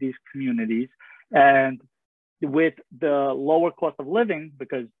these communities, and with the lower cost of living,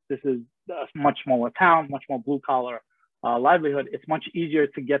 because this is a much smaller town, much more blue collar livelihood, it's much easier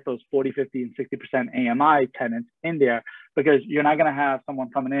to get those 40, 50, and 60% AMI tenants in there because you're not going to have someone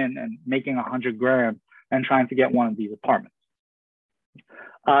coming in and making $100 grand and trying to get one of these apartments.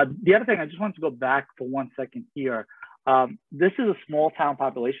 The other thing, I just want to go back for 1 second here. This is a small town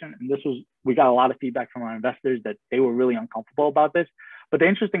population, and we got a lot of feedback from our investors that they were really uncomfortable about this. But the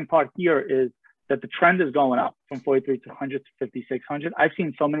interesting part here is that the trend is going up from 4,300 to 5,600. I've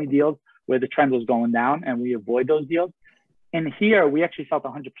seen so many deals where the trend was going down, and we avoid those deals. And here, we actually felt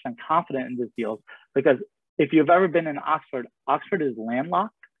 100% confident in this deal, because if you've ever been in Oxford, Oxford is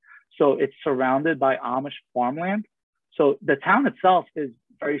landlocked. So it's surrounded by Amish farmland. So the town itself is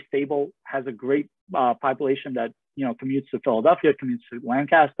very stable, has a great population that, you know, commutes to Philadelphia, commutes to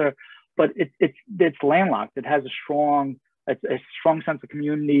Lancaster, but it's landlocked. It has a strong sense of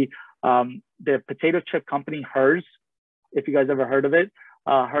community. The potato chip company, Hers, if you guys ever heard of it,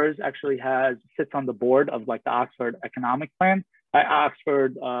 Hers actually sits on the board of like the Oxford Economic Plan,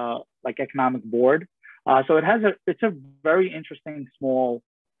 Oxford like Economic Board. So it's a very interesting small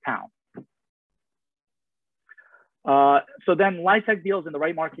town. So then LIHTC deals in the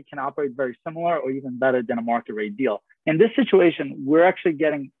right market can operate very similar or even better than a market rate deal. In this situation, we're actually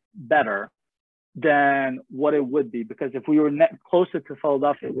getting better than what it would be, because if we were closer to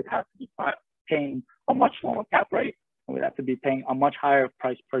Philadelphia, we'd have to be paying a much smaller cap rate, and we'd have to be paying a much higher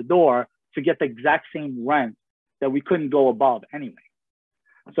price per door to get the exact same rent that we couldn't go above anyway.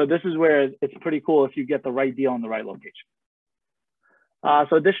 So this is where it's pretty cool if you get the right deal in the right location.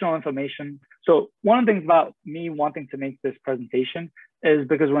 So additional information. So one of the things about me wanting to make this presentation is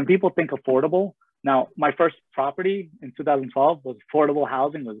because when people think affordable, now my first property in 2012 was affordable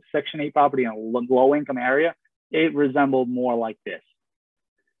housing, was a Section 8 property in a low income area. It resembled more like this.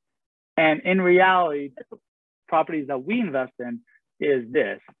 And in reality, the properties that we invest in is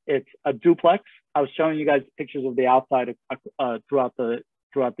this. It's a duplex. I was showing you guys pictures of the outside throughout the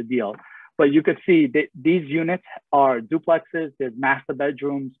deal. But you could see that these units are duplexes. There's master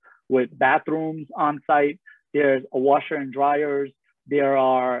bedrooms with bathrooms on site. There's a washer and dryers.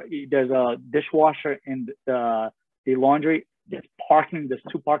 There's a dishwasher in the laundry. There's parking. There's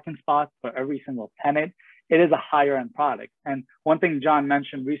 2 parking spots for every single tenant. It is a higher end product. And one thing John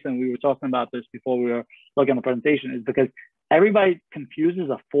mentioned recently, we were talking about this before we were looking at the presentation, is because everybody confuses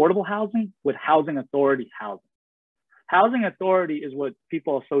affordable housing with housing authority housing. Housing authority is what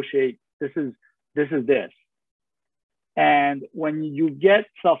people associate. This is this. And when you get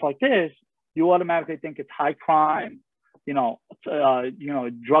stuff like this, you automatically think it's high crime,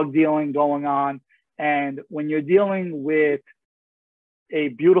 drug dealing going on. And when you're dealing with a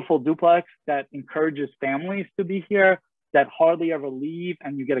beautiful duplex that encourages families to be here, that hardly ever leave,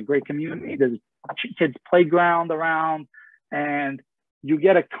 and you get a great community, there's kids' playground around, and you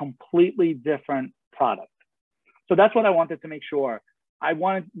get a completely different product. So that's what I wanted to make sure. I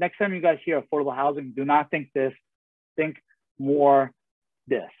wanted, next time you guys hear affordable housing, do not think this, think more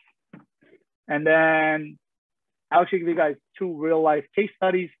this. And then I'll actually give you guys 2 real life case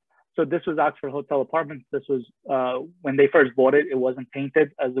studies. So this was Oxford Hotel Apartments. This was when they first bought it. It wasn't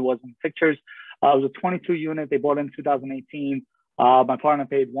painted as it was in pictures. It was a 22 unit. They bought it in 2018. My partner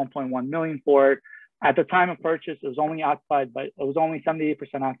paid $1.1 million for it. At the time of purchase, it was only occupied, but it was only 78%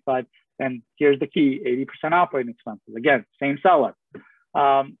 occupied. And here's the key: 80% operating expenses. Again, same seller.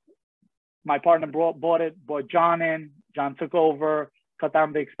 My partner bought John in. John took over, cut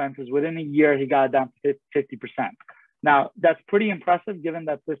down the expenses. Within a year, he got it down to 50%. Now, that's pretty impressive, given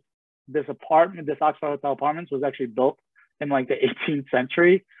that this Oxford Hotel Apartments was actually built in like the 18th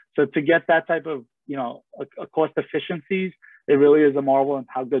century. So to get that type of, a cost efficiencies, it really is a marvel in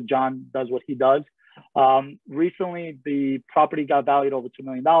how good John does what he does. Recently, the property got valued over $2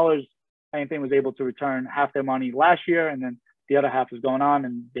 million. Anything was able to return half their money last year, and then the other half is going on,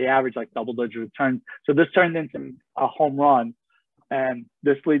 and they average like double-digit returns. So this turned into a home run. And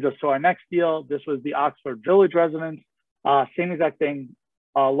this leads us to our next deal. This was the Oxford Village residence. Same exact thing,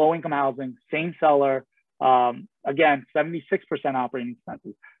 low-income housing, same seller. Again, 76% operating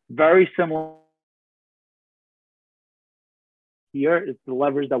expenses. Very similar. Here is the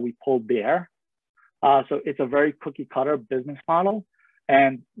leverage that we pulled there. So it's a very cookie-cutter business model.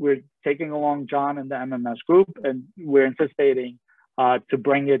 And we're taking along John and the MMS group, and we're anticipating to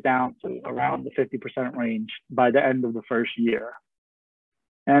bring it down to around the 50% range by the end of the first year.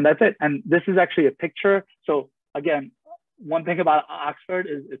 And that's it. And this is actually a picture. So again, one thing about Oxford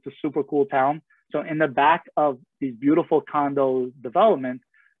is it's a super cool town. So in the back of these beautiful condo developments,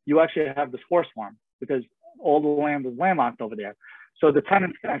 you actually have this horse farm, because all the land is landlocked over there. So the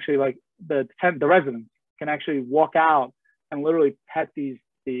tenants can actually, like the residents can actually walk out and literally pet these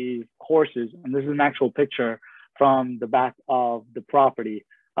horses. And this is an actual picture from the back of the property.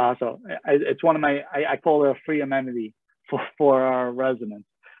 So it's one of my, I call it a free amenity for our residents.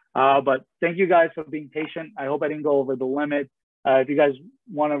 But thank you guys for being patient. I hope I didn't go over the limit. If you guys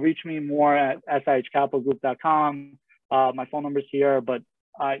want to reach me more at SIHcapitalgroup.com, my phone number's here, but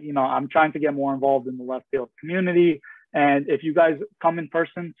I'm trying to get more involved in the left field community. And if you guys come in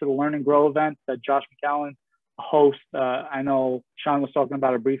person to the Learn and Grow event that Josh McAllen hosts, I know Sean was talking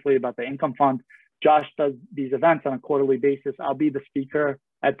about it briefly about the income fund. Josh does these events on a quarterly basis. I'll be the speaker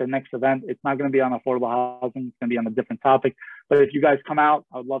at the next event. It's not going to be on affordable housing. It's going to be on a different topic. But if you guys come out,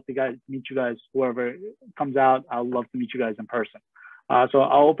 I'd love to meet you guys. Whoever comes out, I'd love to meet you guys in person. So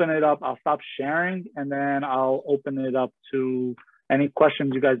I'll open it up. I'll stop sharing, and then I'll open it up to any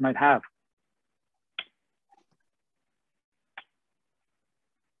questions you guys might have.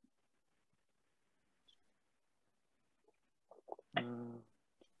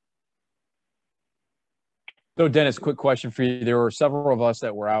 So Dennis, quick question for you. There were several of us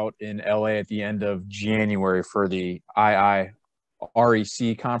that were out in LA at the end of January for the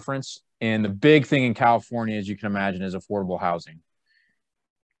IIREC conference. And the big thing in California, as you can imagine, is affordable housing.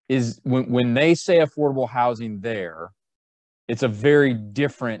 Is when they say affordable housing there, it's a very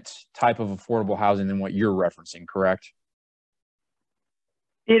different type of affordable housing than what you're referencing, correct?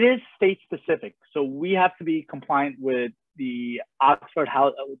 It is state specific. So we have to be compliant with the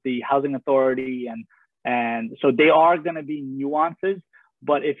the Housing Authority, and so they are going to be nuances.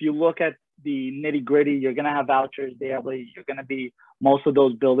 But if you look at the nitty gritty, you're going to have vouchers daily. You're going to be, most of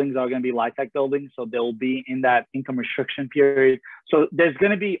those buildings are going to be LIHTC buildings. So they'll be in that income restriction period. So there's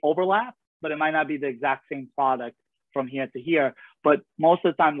going to be overlap, but it might not be the exact same product from here to here. But most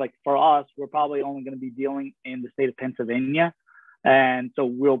of the time, like for us, we're probably only going to be dealing in the state of Pennsylvania. And so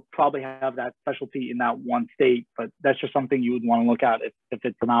we'll probably have that specialty in that one state, but that's just something you would want to look at if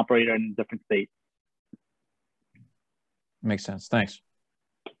it's an operator in a different state. Makes sense. Thanks.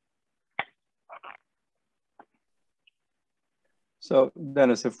 So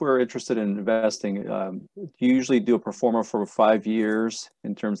Dennis, if we're interested in investing, do you usually do a pro forma for 5 years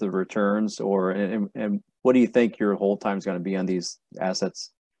in terms of returns, or and what do you think your hold time is going to be on these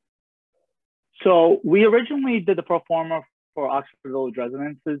assets? So we originally did the pro forma for Oxford Village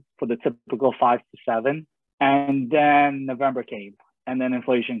residences for the typical 5 to 7, and then November came, and then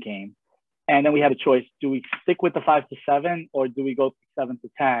inflation came, and then we had a choice: do we stick with the 5 to 7, or do we go to 7 to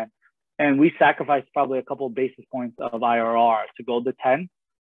 10? And we sacrificed probably a couple of basis points of IRR to go to 10,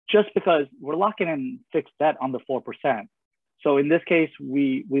 just because we're locking in fixed debt under 4%. So in this case,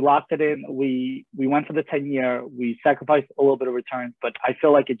 we locked it in. We went for the 10-year. We sacrificed a little bit of returns, but I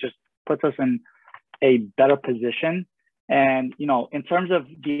feel like it just puts us in a better position. And in terms of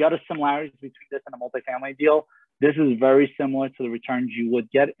the other similarities between this and a multifamily deal, this is very similar to the returns you would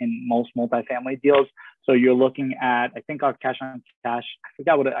get in most multifamily deals. So you're looking at, I think our cash on cash, I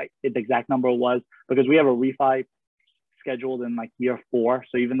forgot what the exact number was, because we have a refi scheduled in like year 4.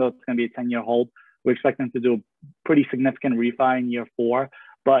 So even though it's going to be a 10-year hold, we're expecting to do a pretty significant refi in year 4.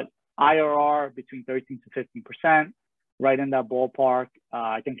 But IRR between 13 to 15%, right in that ballpark.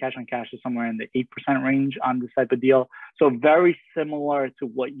 I think cash on cash is somewhere in the 8% range on this type of deal. So very similar to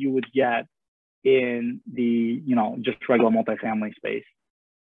what you would get in the, just regular multifamily space.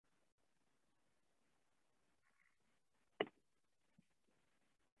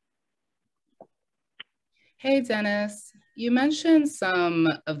 Hey, Dennis, you mentioned some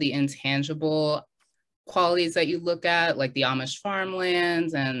of the intangible qualities that you look at, like the Amish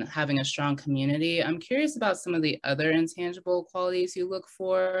farmlands and having a strong community. I'm curious about some of the other intangible qualities you look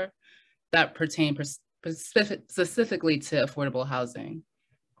for that pertain specifically to affordable housing.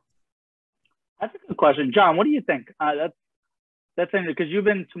 That's a good question. John, what do you think? That's interesting, because you've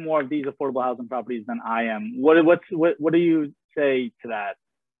been to more of these affordable housing properties than I am. What do you say to that?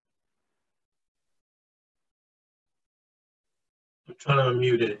 I'm trying to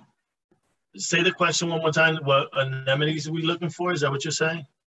unmute it. Say the question one more time. What amenities are we looking for? Is that what you're saying?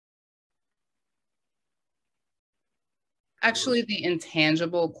 Actually, the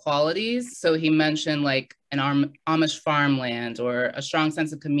intangible qualities. So he mentioned like an Amish farmland, or a strong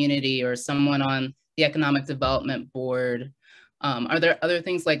sense of community, or someone on the economic development board. Are there other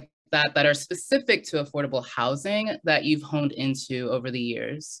things like that that are specific to affordable housing that you've honed into over the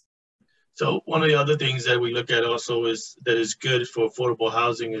years? So one of the other things that we look at also is that is good for affordable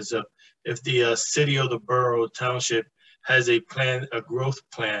housing is if the city or the borough or township has a plan, a growth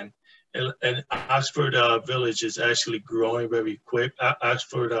plan. And Oxford Village is actually growing very quick.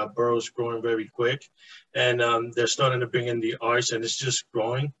 Oxford Borough is growing very quick. And they're starting to bring in the arts, and it's just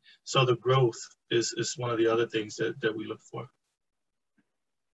growing. So the growth is one of the other things that we look for.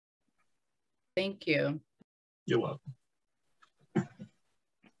 Thank you. You're welcome.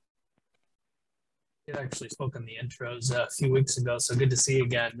 actually spoke on the intros a few weeks ago, so good to see you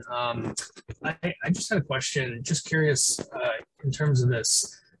again. I just had a question. Just curious, in terms of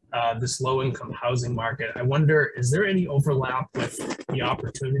this low-income housing market, I wonder, is there any overlap with the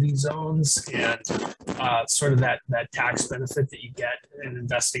opportunity zones and sort of that tax benefit that you get in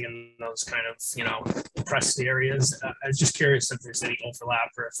investing in those kind of, you know, depressed areas? I was just curious if there's any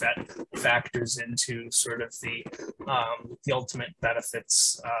overlap or if that factors into sort of the ultimate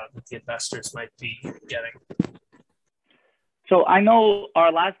benefits that the investors might be getting. So I know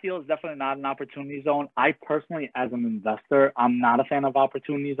our last deal is definitely not an opportunity zone. I personally, as an investor, I'm not a fan of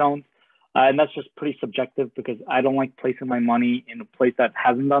opportunity zones. And that's just pretty subjective because I don't like placing my money in a place that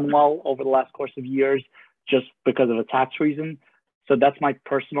hasn't done well over the last course of years just because of a tax reason. So that's my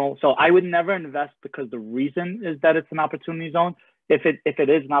personal. So I would never invest because the reason is that it's an opportunity zone. If it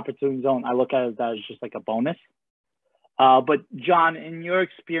is an opportunity zone, I look at it as just like a bonus. But John, in your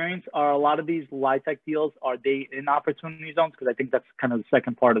experience, are a lot of these LIHTC deals, are they in opportunity zones? Because I think that's kind of the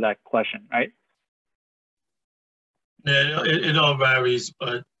second part of that question, right? Yeah, it all varies,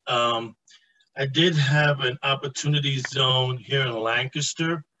 but I did have an opportunity zone here in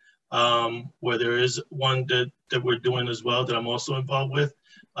Lancaster, where there is one that we're doing as well that I'm also involved with.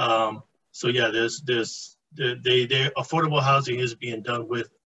 So yeah, there's affordable housing is being done with,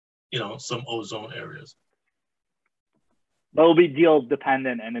 you know, some ozone areas. But it'll be deal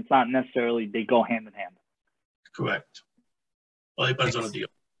dependent, and it's not necessarily they go hand in hand. Correct. Well, it depends on the deal.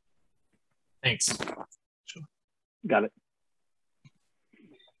 Thanks. Sure. Got it.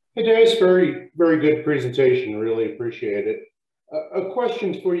 Hey, Dennis, very, very good presentation. Really appreciate it. A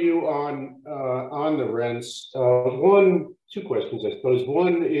question for you on the rents. Two questions, I suppose.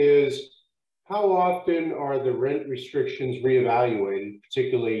 One is, how often are the rent restrictions reevaluated,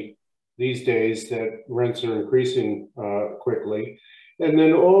 particularly these days that rents are increasing quickly? And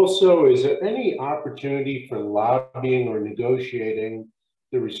then also, is there any opportunity for lobbying or negotiating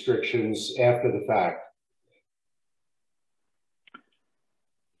the restrictions after the fact?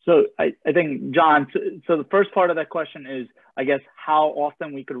 So I think, John, so the first part of that question is, I guess, how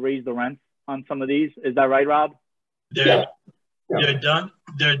often we could raise the rents on some of these. Is that right, Rob? They're done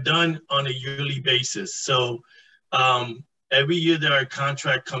on a yearly basis. So every year that our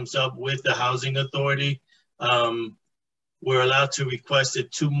contract comes up with the housing authority, we're allowed to request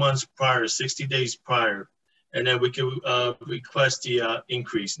it 2 months prior, 60 days prior, and then we can request the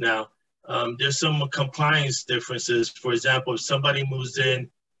increase. Now, there's some compliance differences. For example, if somebody moves in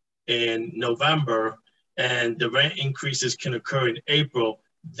November and the rent increases can occur in April,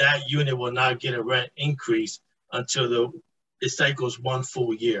 that unit will not get a rent increase until it cycles 1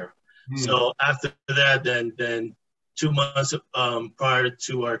 full year. So after that, then 2 months prior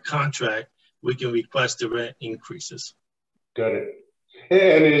to our contract, we can request the rent increases. Got it.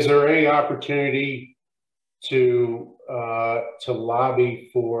 And is there any opportunity to lobby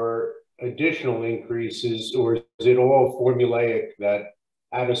for additional increases, or is it all formulaic that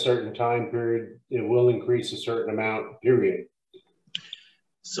at a certain time period it will increase a certain amount, period?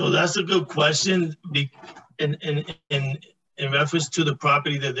 So that's a good question. In reference to the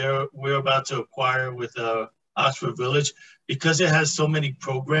property that we're about to acquire with Oxford Village, because it has so many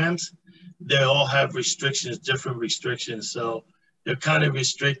programs, they all have restrictions, different restrictions. So they're kind of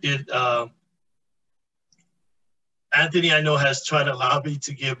restricted. Anthony, I know, has tried to lobby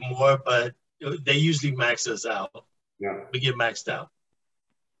to give more, but they usually max us out. Yeah. We get maxed out.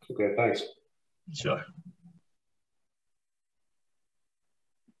 Okay, thanks. Sure.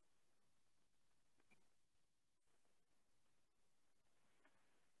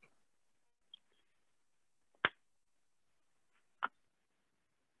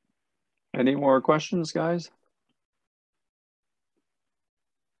 Any more questions, guys?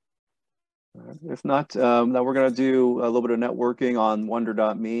 If not, now we're going to do a little bit of networking on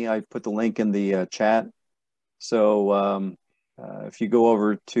wonder.me. I put the link in the chat. So if you go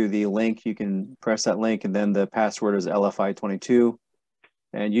over to the link, you can press that link, and then the password is LFI22.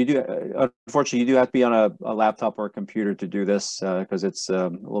 And you do, unfortunately, you do have to be on a laptop or a computer to do this because it's a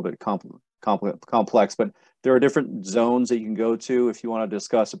little bit complex. But there are different zones that you can go to if you want to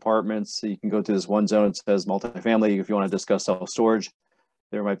discuss apartments. You can go to this one zone that says multifamily. If you want to discuss self-storage,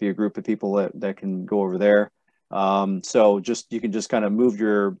 there might be a group of people that can go over there. So you can just kind of move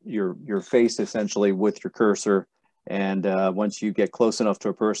your face essentially with your cursor, and once you get close enough to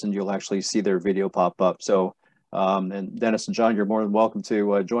a person, you'll actually see their video pop up. So and Dennis and John, you're more than welcome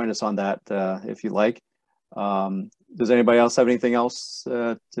to join us on that if you like. Does anybody else have anything else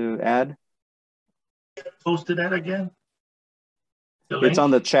to add? Posted that again? It's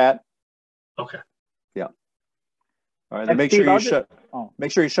on the chat. Okay. Yeah. All right. Then make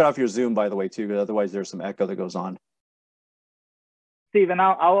sure you shut off your Zoom, by the way, too, because otherwise there's some echo that goes on. Steve, and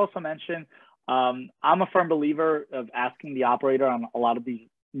I'll also mention, I'm a firm believer of asking the operator on a lot of these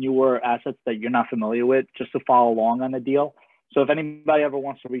newer assets that you're not familiar with, just to follow along on the deal. So if anybody ever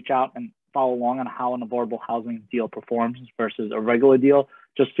wants to reach out and follow along on how an affordable housing deal performs versus a regular deal,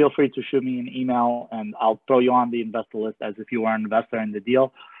 just feel free to shoot me an email and I'll throw you on the investor list as if you were an investor in the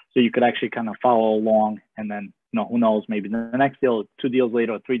deal. So you could actually kind of follow along, and then, who knows, maybe the next deal, 2 deals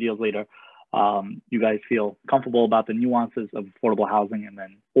later or 3 deals later, you guys feel comfortable about the nuances of affordable housing, and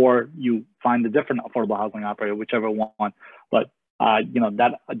then, or you find a different affordable housing operator, whichever one. But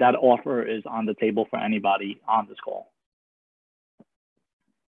that offer is on the table for anybody on this call.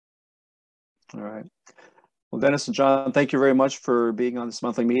 All right. Well, Denis and John, thank you very much for being on this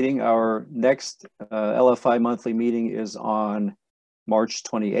monthly meeting. Our next LFI monthly meeting is on March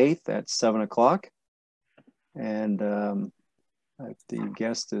 28th at 7 o'clock. And the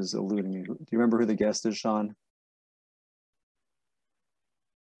guest is eluding me. Do you remember who the guest is, Sean?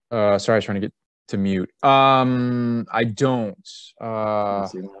 Sorry, I was trying to get to mute. I don't.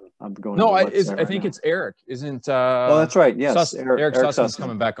 I'm going. No, I think it's Eric. Isn't? Oh, that's right. Yes, Eric Sussman's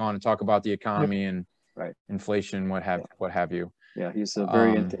coming back on to talk about the economy and inflation, what have you. Yeah, he's a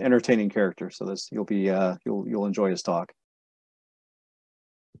very entertaining character. So you'll enjoy his talk.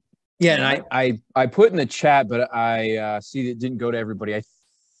 Yeah, and I put in the chat, but I see that it didn't go to everybody. I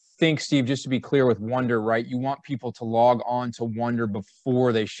think, Steve, just to be clear with Wonder, right? You want people to log on to Wonder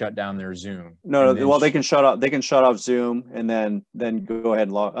before they shut down their Zoom. No, well, they can shut off Zoom and then go ahead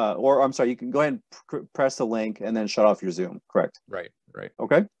and log. Or I'm sorry, you can go ahead and press the link and then shut off your Zoom. Correct. Right.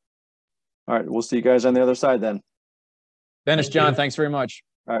 Okay. All right. We'll see you guys on the other side then. Dennis, John, thanks very much.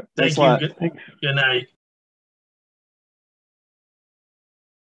 All right. Thank you. Good night.